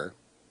hamburger,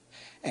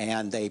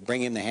 and they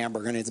bring in the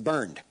hamburger and it's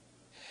burned.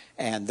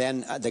 And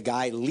then the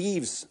guy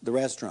leaves the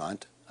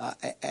restaurant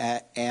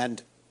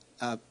and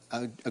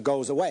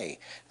goes away.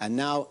 And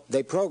now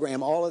they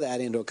program all of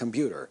that into a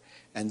computer.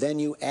 And then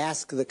you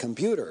ask the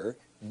computer,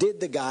 did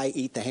the guy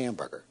eat the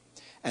hamburger?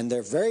 And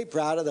they're very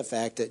proud of the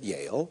fact at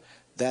Yale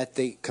that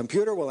the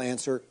computer will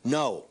answer,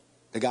 no,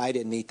 the guy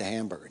didn't eat the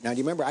hamburger. Now, do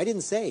you remember, I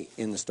didn't say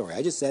in the story.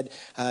 I just said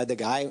the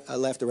guy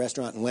left the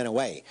restaurant and went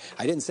away.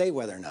 I didn't say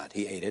whether or not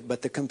he ate it,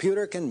 but the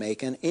computer can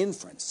make an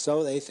inference.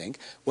 So they think,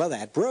 well,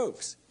 that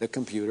proves the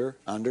computer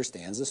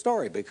understands the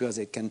story because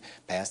it can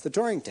pass the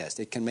Turing test.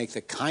 It can make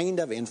the kind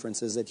of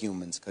inferences that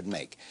humans could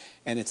make.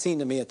 And it seemed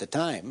to me at the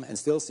time, and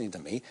still seemed to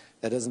me,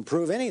 that doesn't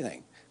prove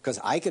anything. Because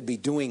I could be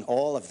doing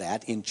all of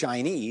that in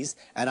Chinese,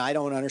 and I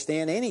don't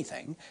understand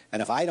anything.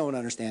 And if I don't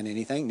understand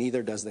anything,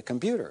 neither does the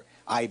computer.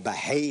 I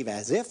behave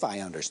as if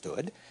I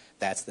understood.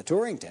 That's the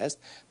Turing test.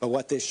 But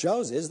what this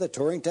shows is the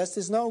Turing test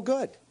is no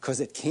good, because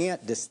it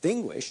can't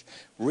distinguish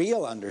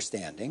real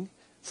understanding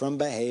from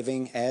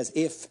behaving as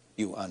if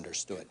you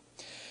understood.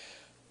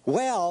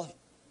 Well,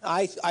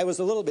 I was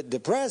a little bit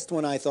depressed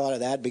when I thought of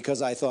that,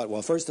 because I thought,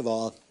 well, first of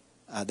all,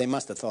 they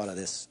must have thought of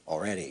this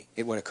already.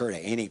 It would occur to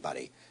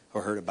anybody who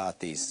heard about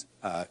these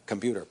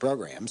computer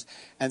programs.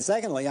 And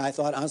secondly, I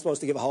thought I'm supposed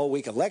to give a whole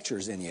week of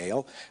lectures in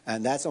Yale,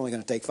 and that's only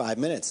going to take 5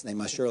 minutes. They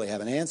must surely have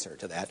an answer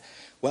to that.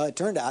 Well, it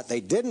turned out they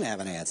didn't have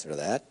an answer to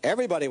that.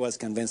 Everybody was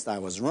convinced I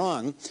was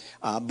wrong,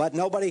 but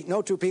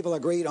no two people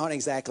agreed on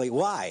exactly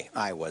why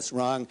I was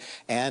wrong.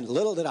 And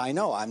little did I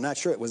know, I'm not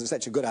sure it was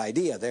such a good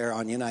idea there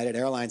on United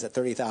Airlines at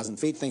 30,000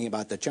 feet thinking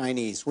about the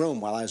Chinese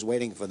room while I was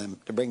waiting for them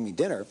to bring me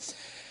dinner.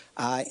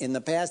 In the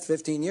past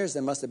 15 years,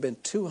 there must have been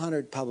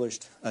 200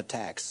 published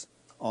attacks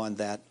on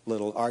that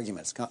little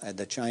argument,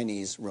 the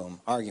Chinese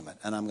room argument.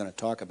 And I'm going to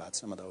talk about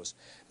some of those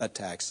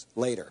attacks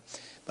later.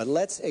 But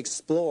let's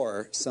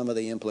explore some of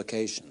the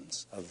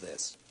implications of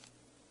this.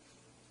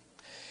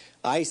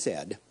 I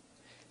said,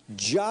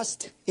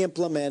 just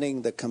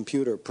implementing the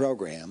computer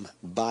program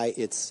by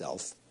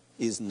itself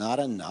is not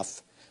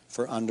enough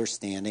for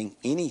understanding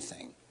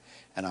anything.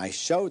 And I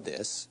showed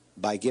this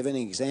by giving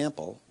an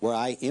example where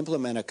I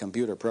implement a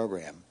computer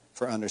program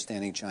for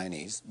understanding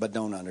Chinese, but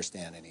don't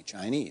understand any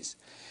Chinese.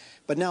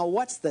 But now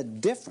what's the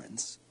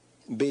difference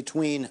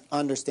between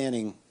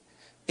understanding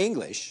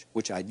English,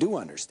 which I do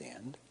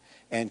understand,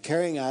 and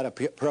carrying out a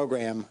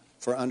program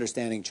for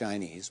understanding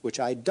Chinese, which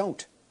I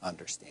don't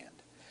understand?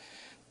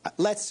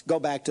 Let's go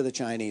back to the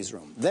Chinese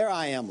room. There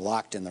I am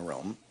locked in the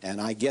room, and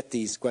I get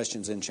these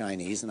questions in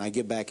Chinese, and I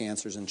give back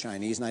answers in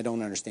Chinese, and I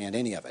don't understand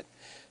any of it.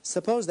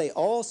 Suppose they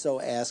also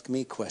ask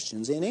me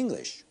questions in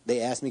English. They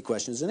ask me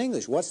questions in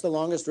English. What's the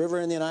longest river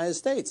in the United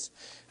States?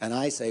 And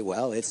I say,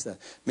 well, it's the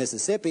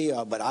Mississippi,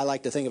 but I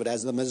like to think of it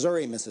as the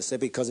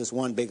Missouri-Mississippi because it's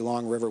one big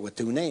long river with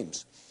two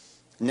names.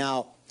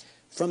 Now,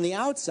 from the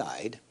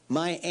outside,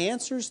 my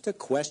answers to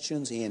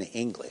questions in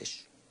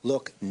English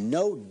look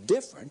no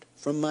different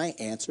from my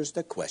answers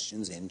to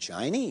questions in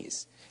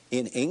Chinese.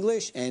 In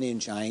English and in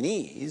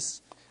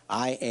Chinese,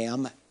 I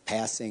am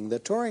passing the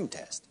Turing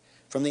test.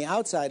 From the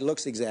outside, it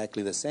looks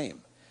exactly the same.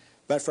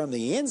 But from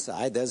the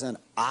inside, there's an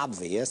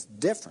obvious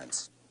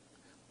difference.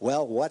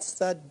 Well, what's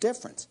the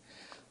difference?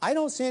 I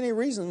don't see any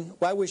reason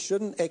why we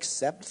shouldn't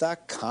accept the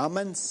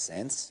common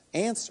sense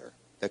answer.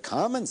 The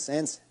common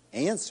sense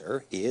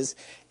answer is,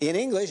 in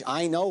English,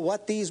 I know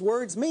what these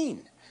words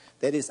mean.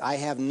 That is, I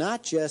have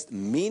not just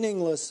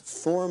meaningless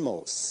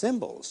formal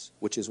symbols,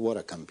 which is what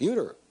a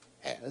computer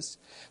has,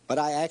 but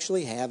I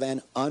actually have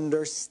an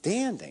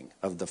understanding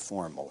of the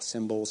formal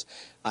symbols.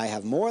 I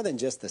have more than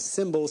just the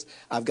symbols.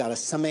 I've got a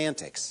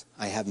semantics.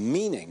 I have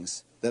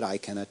meanings that I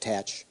can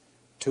attach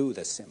to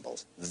the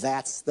symbols.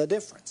 That's the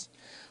difference.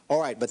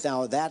 All right, but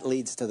now that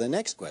leads to the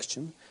next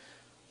question.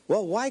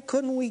 Well, why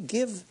couldn't we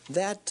give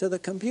that to the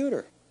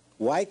computer?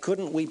 Why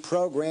couldn't we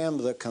program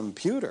the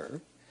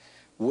computer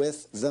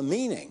with the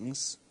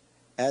meanings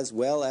as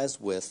well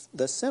as with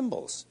the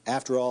symbols?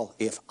 After all,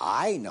 if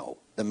I know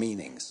the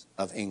meanings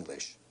of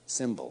English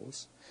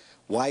symbols,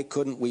 why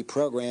couldn't we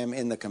program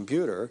in the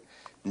computer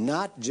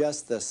not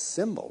just the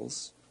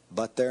symbols,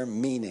 but their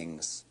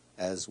meanings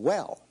as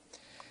well?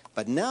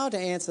 But now to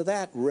answer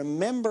that,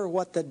 remember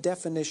what the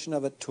definition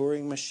of a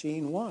Turing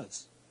machine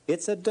was.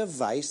 It's a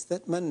device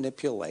that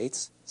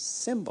manipulates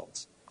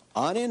symbols,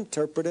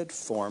 uninterpreted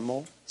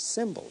formal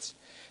symbols.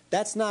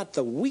 That's not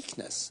the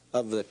weakness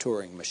of the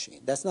Turing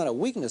machine. That's not a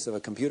weakness of a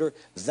computer.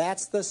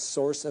 That's the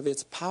source of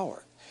its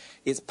power.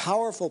 It's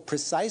powerful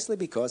precisely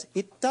because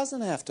it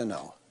doesn't have to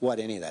know what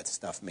any of that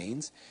stuff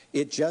means.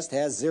 It just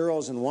has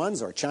zeros and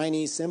ones or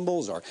Chinese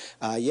symbols or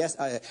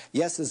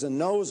yeses and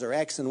nos or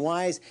X and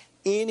Ys.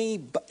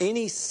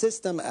 Any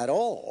system at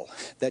all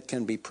that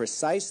can be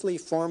precisely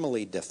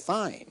formally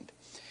defined,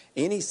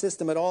 any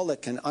system at all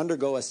that can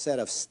undergo a set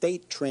of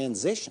state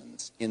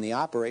transitions in the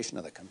operation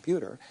of the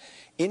computer,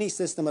 any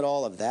system at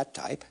all of that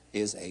type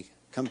is a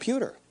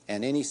computer.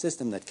 And any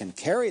system that can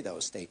carry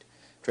those state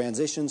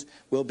transitions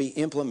will be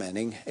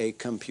implementing a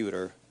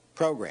computer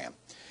program.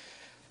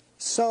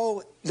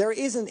 So there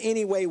isn't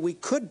any way we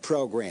could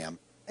program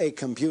a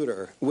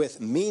computer with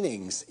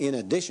meanings in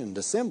addition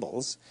to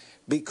symbols,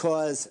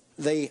 because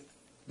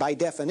by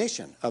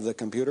definition of the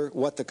computer,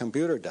 what the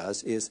computer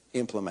does is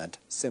implement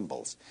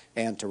symbols.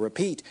 And to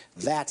repeat,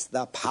 that's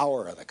the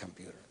power of the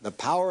computer. The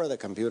power of the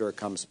computer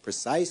comes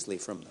precisely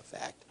from the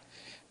fact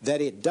that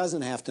it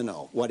doesn't have to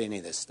know what any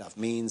of this stuff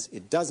means.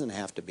 It doesn't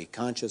have to be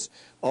conscious.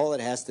 All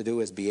it has to do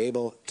is be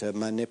able to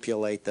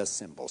manipulate the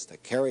symbols, to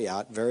carry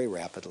out very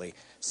rapidly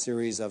a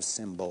series of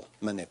symbol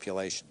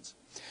manipulations.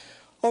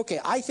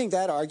 Okay, I think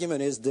that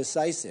argument is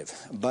decisive,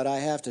 but I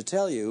have to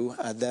tell you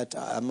that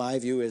my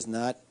view is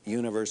not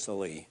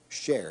universally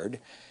shared,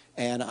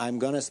 and I'm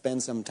going to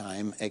spend some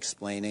time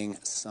explaining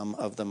some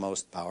of the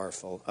most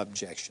powerful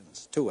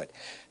objections to it.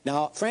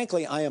 Now,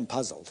 frankly, I am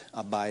puzzled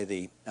by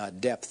the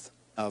depth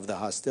of the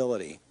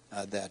hostility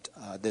that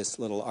this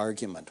little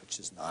argument, which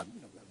is not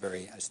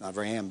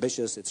very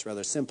ambitious, it's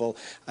rather simple.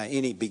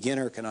 Any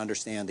beginner can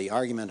understand the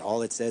argument.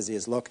 All it says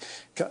is, look,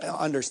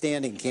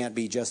 understanding can't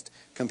be just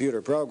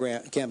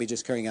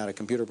carrying out a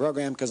computer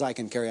program, because I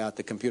can carry out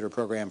the computer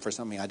program for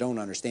something I don't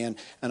understand,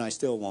 and I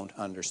still won't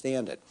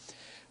understand it.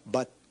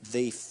 But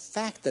the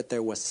fact that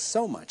there was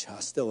so much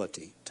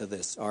hostility to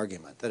this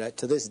argument, that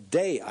to this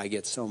day I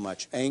get so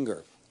much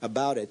anger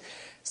about it,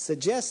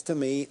 suggests to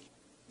me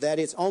that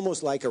it's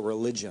almost like a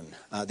religion,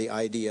 the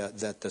idea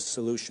that the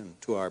solution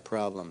to our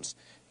problems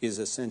is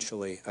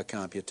essentially a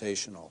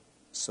computational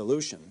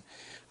solution.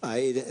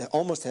 It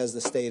almost has the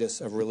status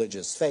of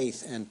religious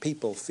faith, and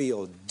people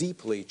feel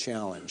deeply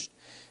challenged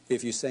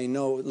if you say,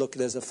 no, look,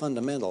 there's a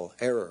fundamental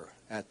error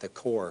at the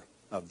core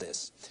of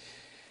this.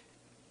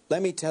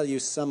 Let me tell you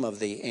some of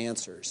the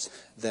answers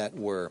that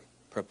were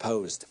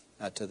proposed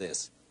to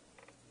this.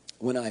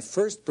 When I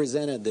first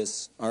presented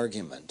this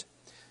argument,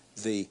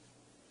 the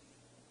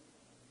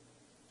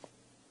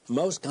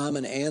most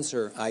common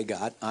answer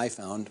I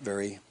found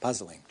very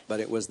puzzling, but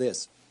it was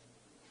this.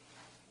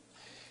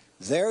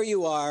 There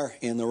you are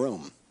in the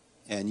room,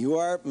 and you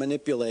are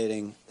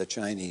manipulating the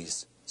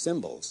Chinese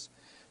symbols.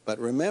 But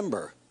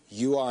remember,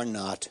 you are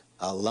not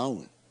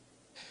alone,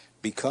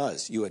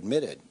 because you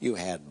admitted you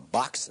had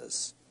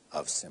boxes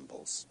of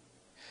symbols.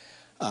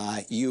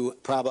 You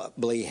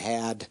probably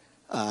had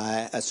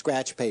a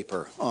scratch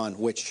paper on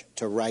which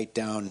to write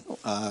down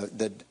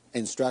the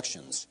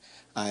instructions.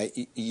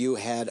 You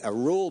had a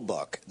rule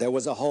book. There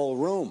was a whole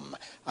room.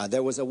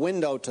 There was a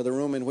window to the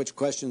room in which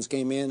questions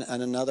came in,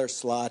 and another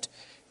slot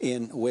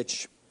in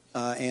which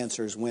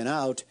answers went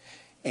out.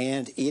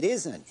 And it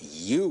isn't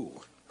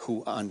you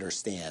who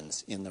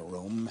understands in the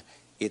room.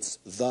 It's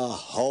the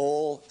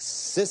whole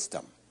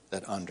system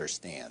that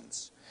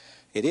understands.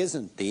 It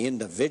isn't the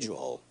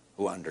individual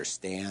who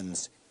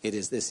understands. It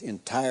is this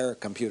entire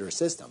computer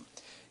system.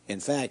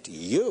 In fact,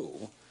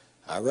 you,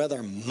 a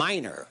rather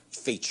minor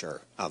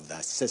feature of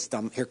the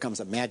system, here comes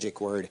a magic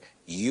word,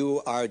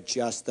 you are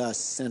just the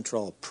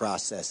central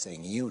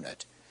processing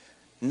unit.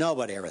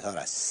 Nobody ever thought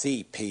a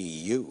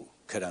CPU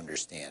could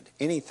understand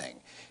anything.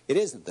 It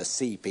isn't the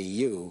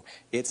CPU,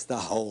 it's the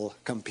whole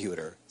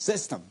computer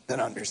system that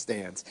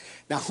understands.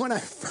 Now, when I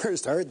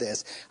first heard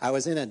this, I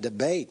was in a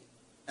debate,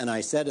 and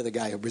I said to the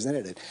guy who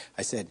presented it,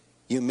 I said,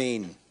 you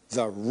mean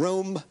the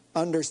room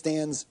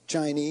understands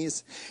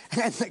Chinese?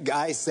 And the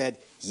guy said,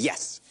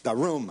 yes, the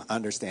room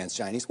understands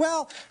Chinese.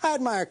 Well, I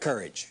admire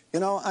courage. You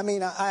know, I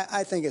mean,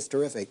 I think it's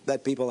terrific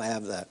that people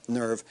have the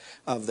nerve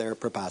of their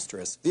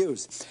preposterous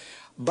views.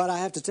 But I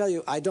have to tell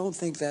you, I don't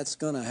think that's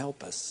going to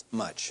help us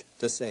much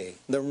to say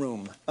the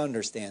room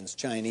understands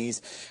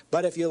Chinese.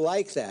 But if you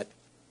like that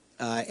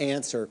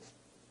answer,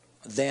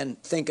 then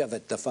think of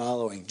it the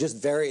following.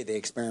 Just vary the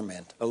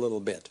experiment a little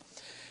bit.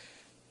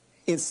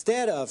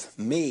 Instead of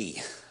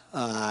me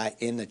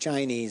in the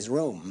Chinese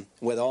room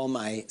with all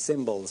my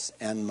symbols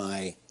and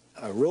my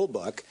rule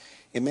book,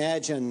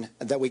 imagine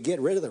that we get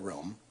rid of the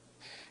room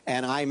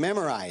and I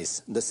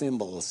memorize the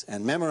symbols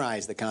and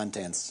memorize the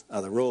contents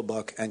of the rule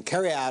book and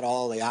carry out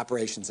all the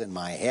operations in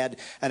my head.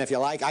 And if you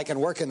like, I can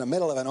work in the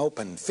middle of an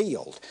open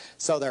field.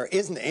 So there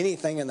isn't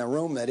anything in the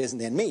room that isn't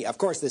in me. Of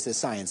course, this is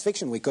science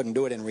fiction. We couldn't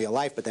do it in real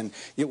life, but then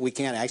we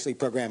can't actually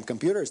program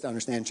computers to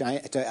understand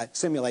to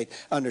simulate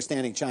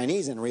understanding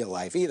Chinese in real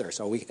life either.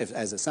 So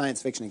as a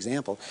science fiction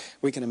example,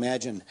 we can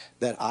imagine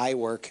that I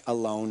work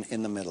alone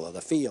in the middle of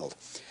the field.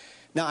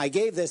 Now, I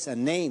gave this a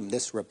name,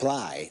 this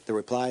reply, the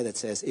reply that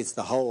says it's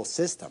the whole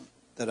system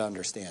that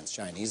understands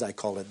Chinese. I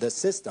call it the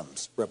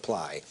systems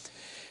reply.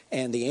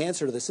 And the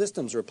answer to the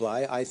systems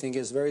reply, I think,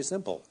 is very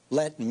simple.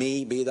 Let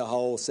me be the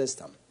whole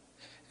system.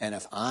 And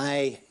if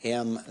I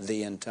am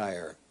the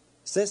entire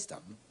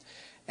system,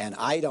 and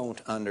I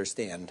don't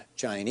understand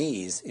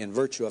Chinese in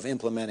virtue of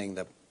implementing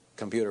the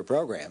computer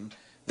program,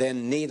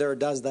 then neither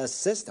does the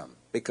system,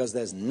 because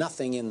there's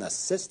nothing in the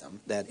system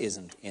that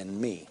isn't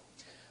in me.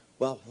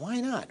 Well, why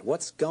not?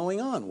 What's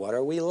going on? What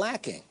are we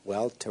lacking?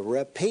 Well, to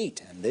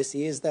repeat, and this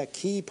is the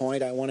key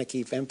point I want to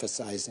keep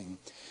emphasizing,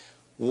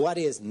 what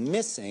is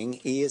missing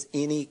is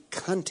any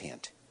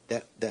content.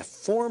 The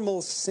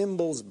formal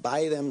symbols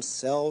by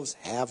themselves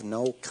have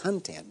no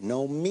content,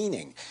 no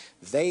meaning.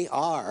 They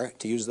are,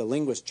 to use the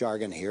linguist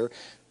jargon here,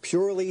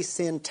 purely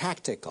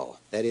syntactical.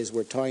 That is,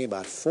 we're talking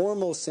about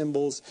formal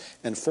symbols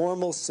and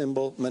formal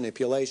symbol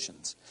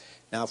manipulations.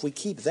 Now, if we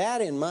keep that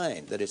in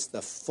mind, that it's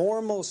the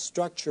formal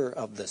structure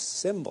of the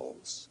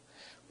symbols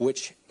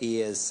which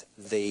is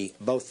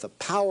both the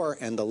power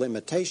and the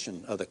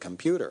limitation of the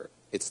computer.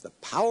 It's the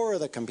power of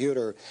the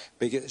computer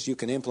because you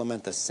can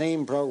implement the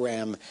same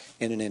program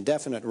in an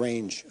indefinite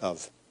range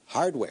of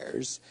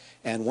hardwares,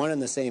 and one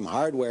and the same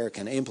hardware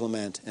can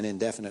implement an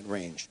indefinite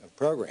range of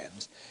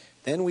programs.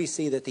 Then we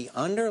see that the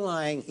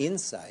underlying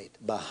insight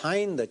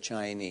behind the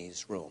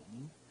Chinese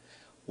room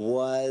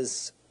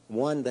was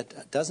one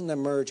that doesn't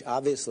emerge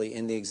obviously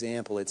in the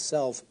example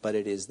itself, but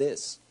it is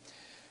this.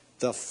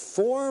 The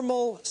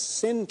formal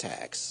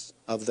syntax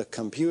of the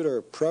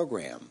computer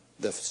program,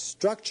 the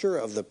structure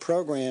of the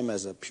program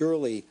as a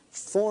purely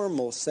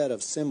formal set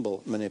of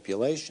symbol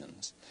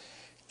manipulations,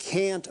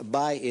 can't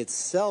by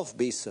itself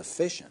be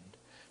sufficient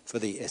for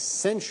the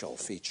essential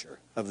feature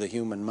of the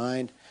human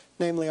mind,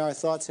 namely our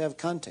thoughts have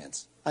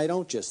contents. I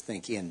don't just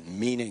think in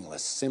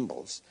meaningless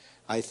symbols.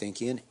 I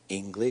think in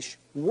English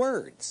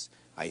words.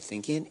 I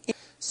think in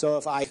so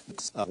if I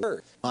a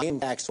word, my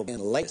impacts will be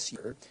in last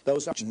year.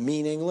 Those are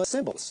meaningless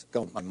symbols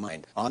go in my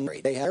mind.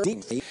 They have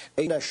meaning.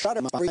 They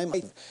shut my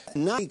mind.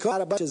 Not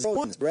because a bunch of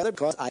ones, rather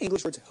because I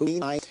English words who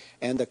mean I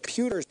and the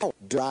computers don't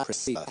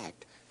perceive the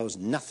fact. Knows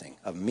nothing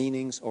of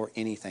meanings or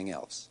anything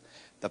else.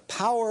 The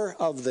power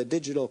of the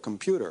digital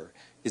computer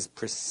is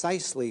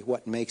precisely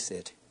what makes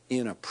it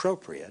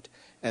inappropriate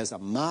as a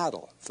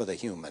model for the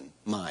human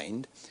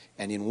mind.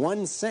 And in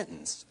one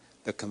sentence,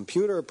 the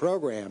computer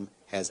program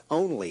has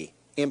only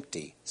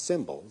empty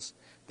symbols.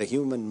 The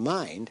human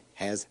mind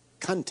has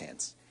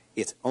contents.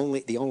 It's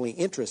the only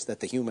interest that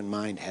the human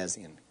mind has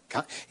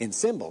in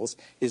symbols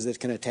is that it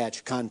can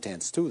attach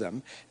contents to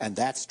them, and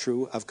that's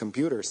true of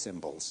computer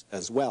symbols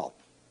as well.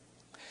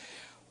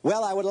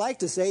 Well, I would like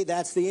to say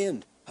that's the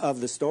end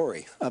of the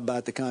story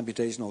about the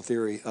computational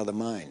theory of the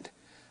mind.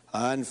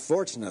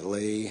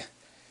 Unfortunately,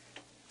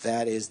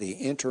 that is the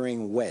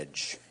entering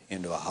wedge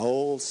into a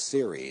whole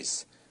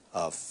series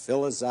of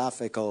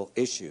philosophical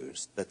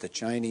issues that the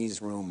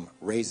Chinese room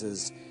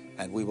raises,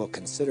 and we will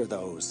consider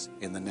those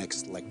in the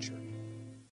next lecture.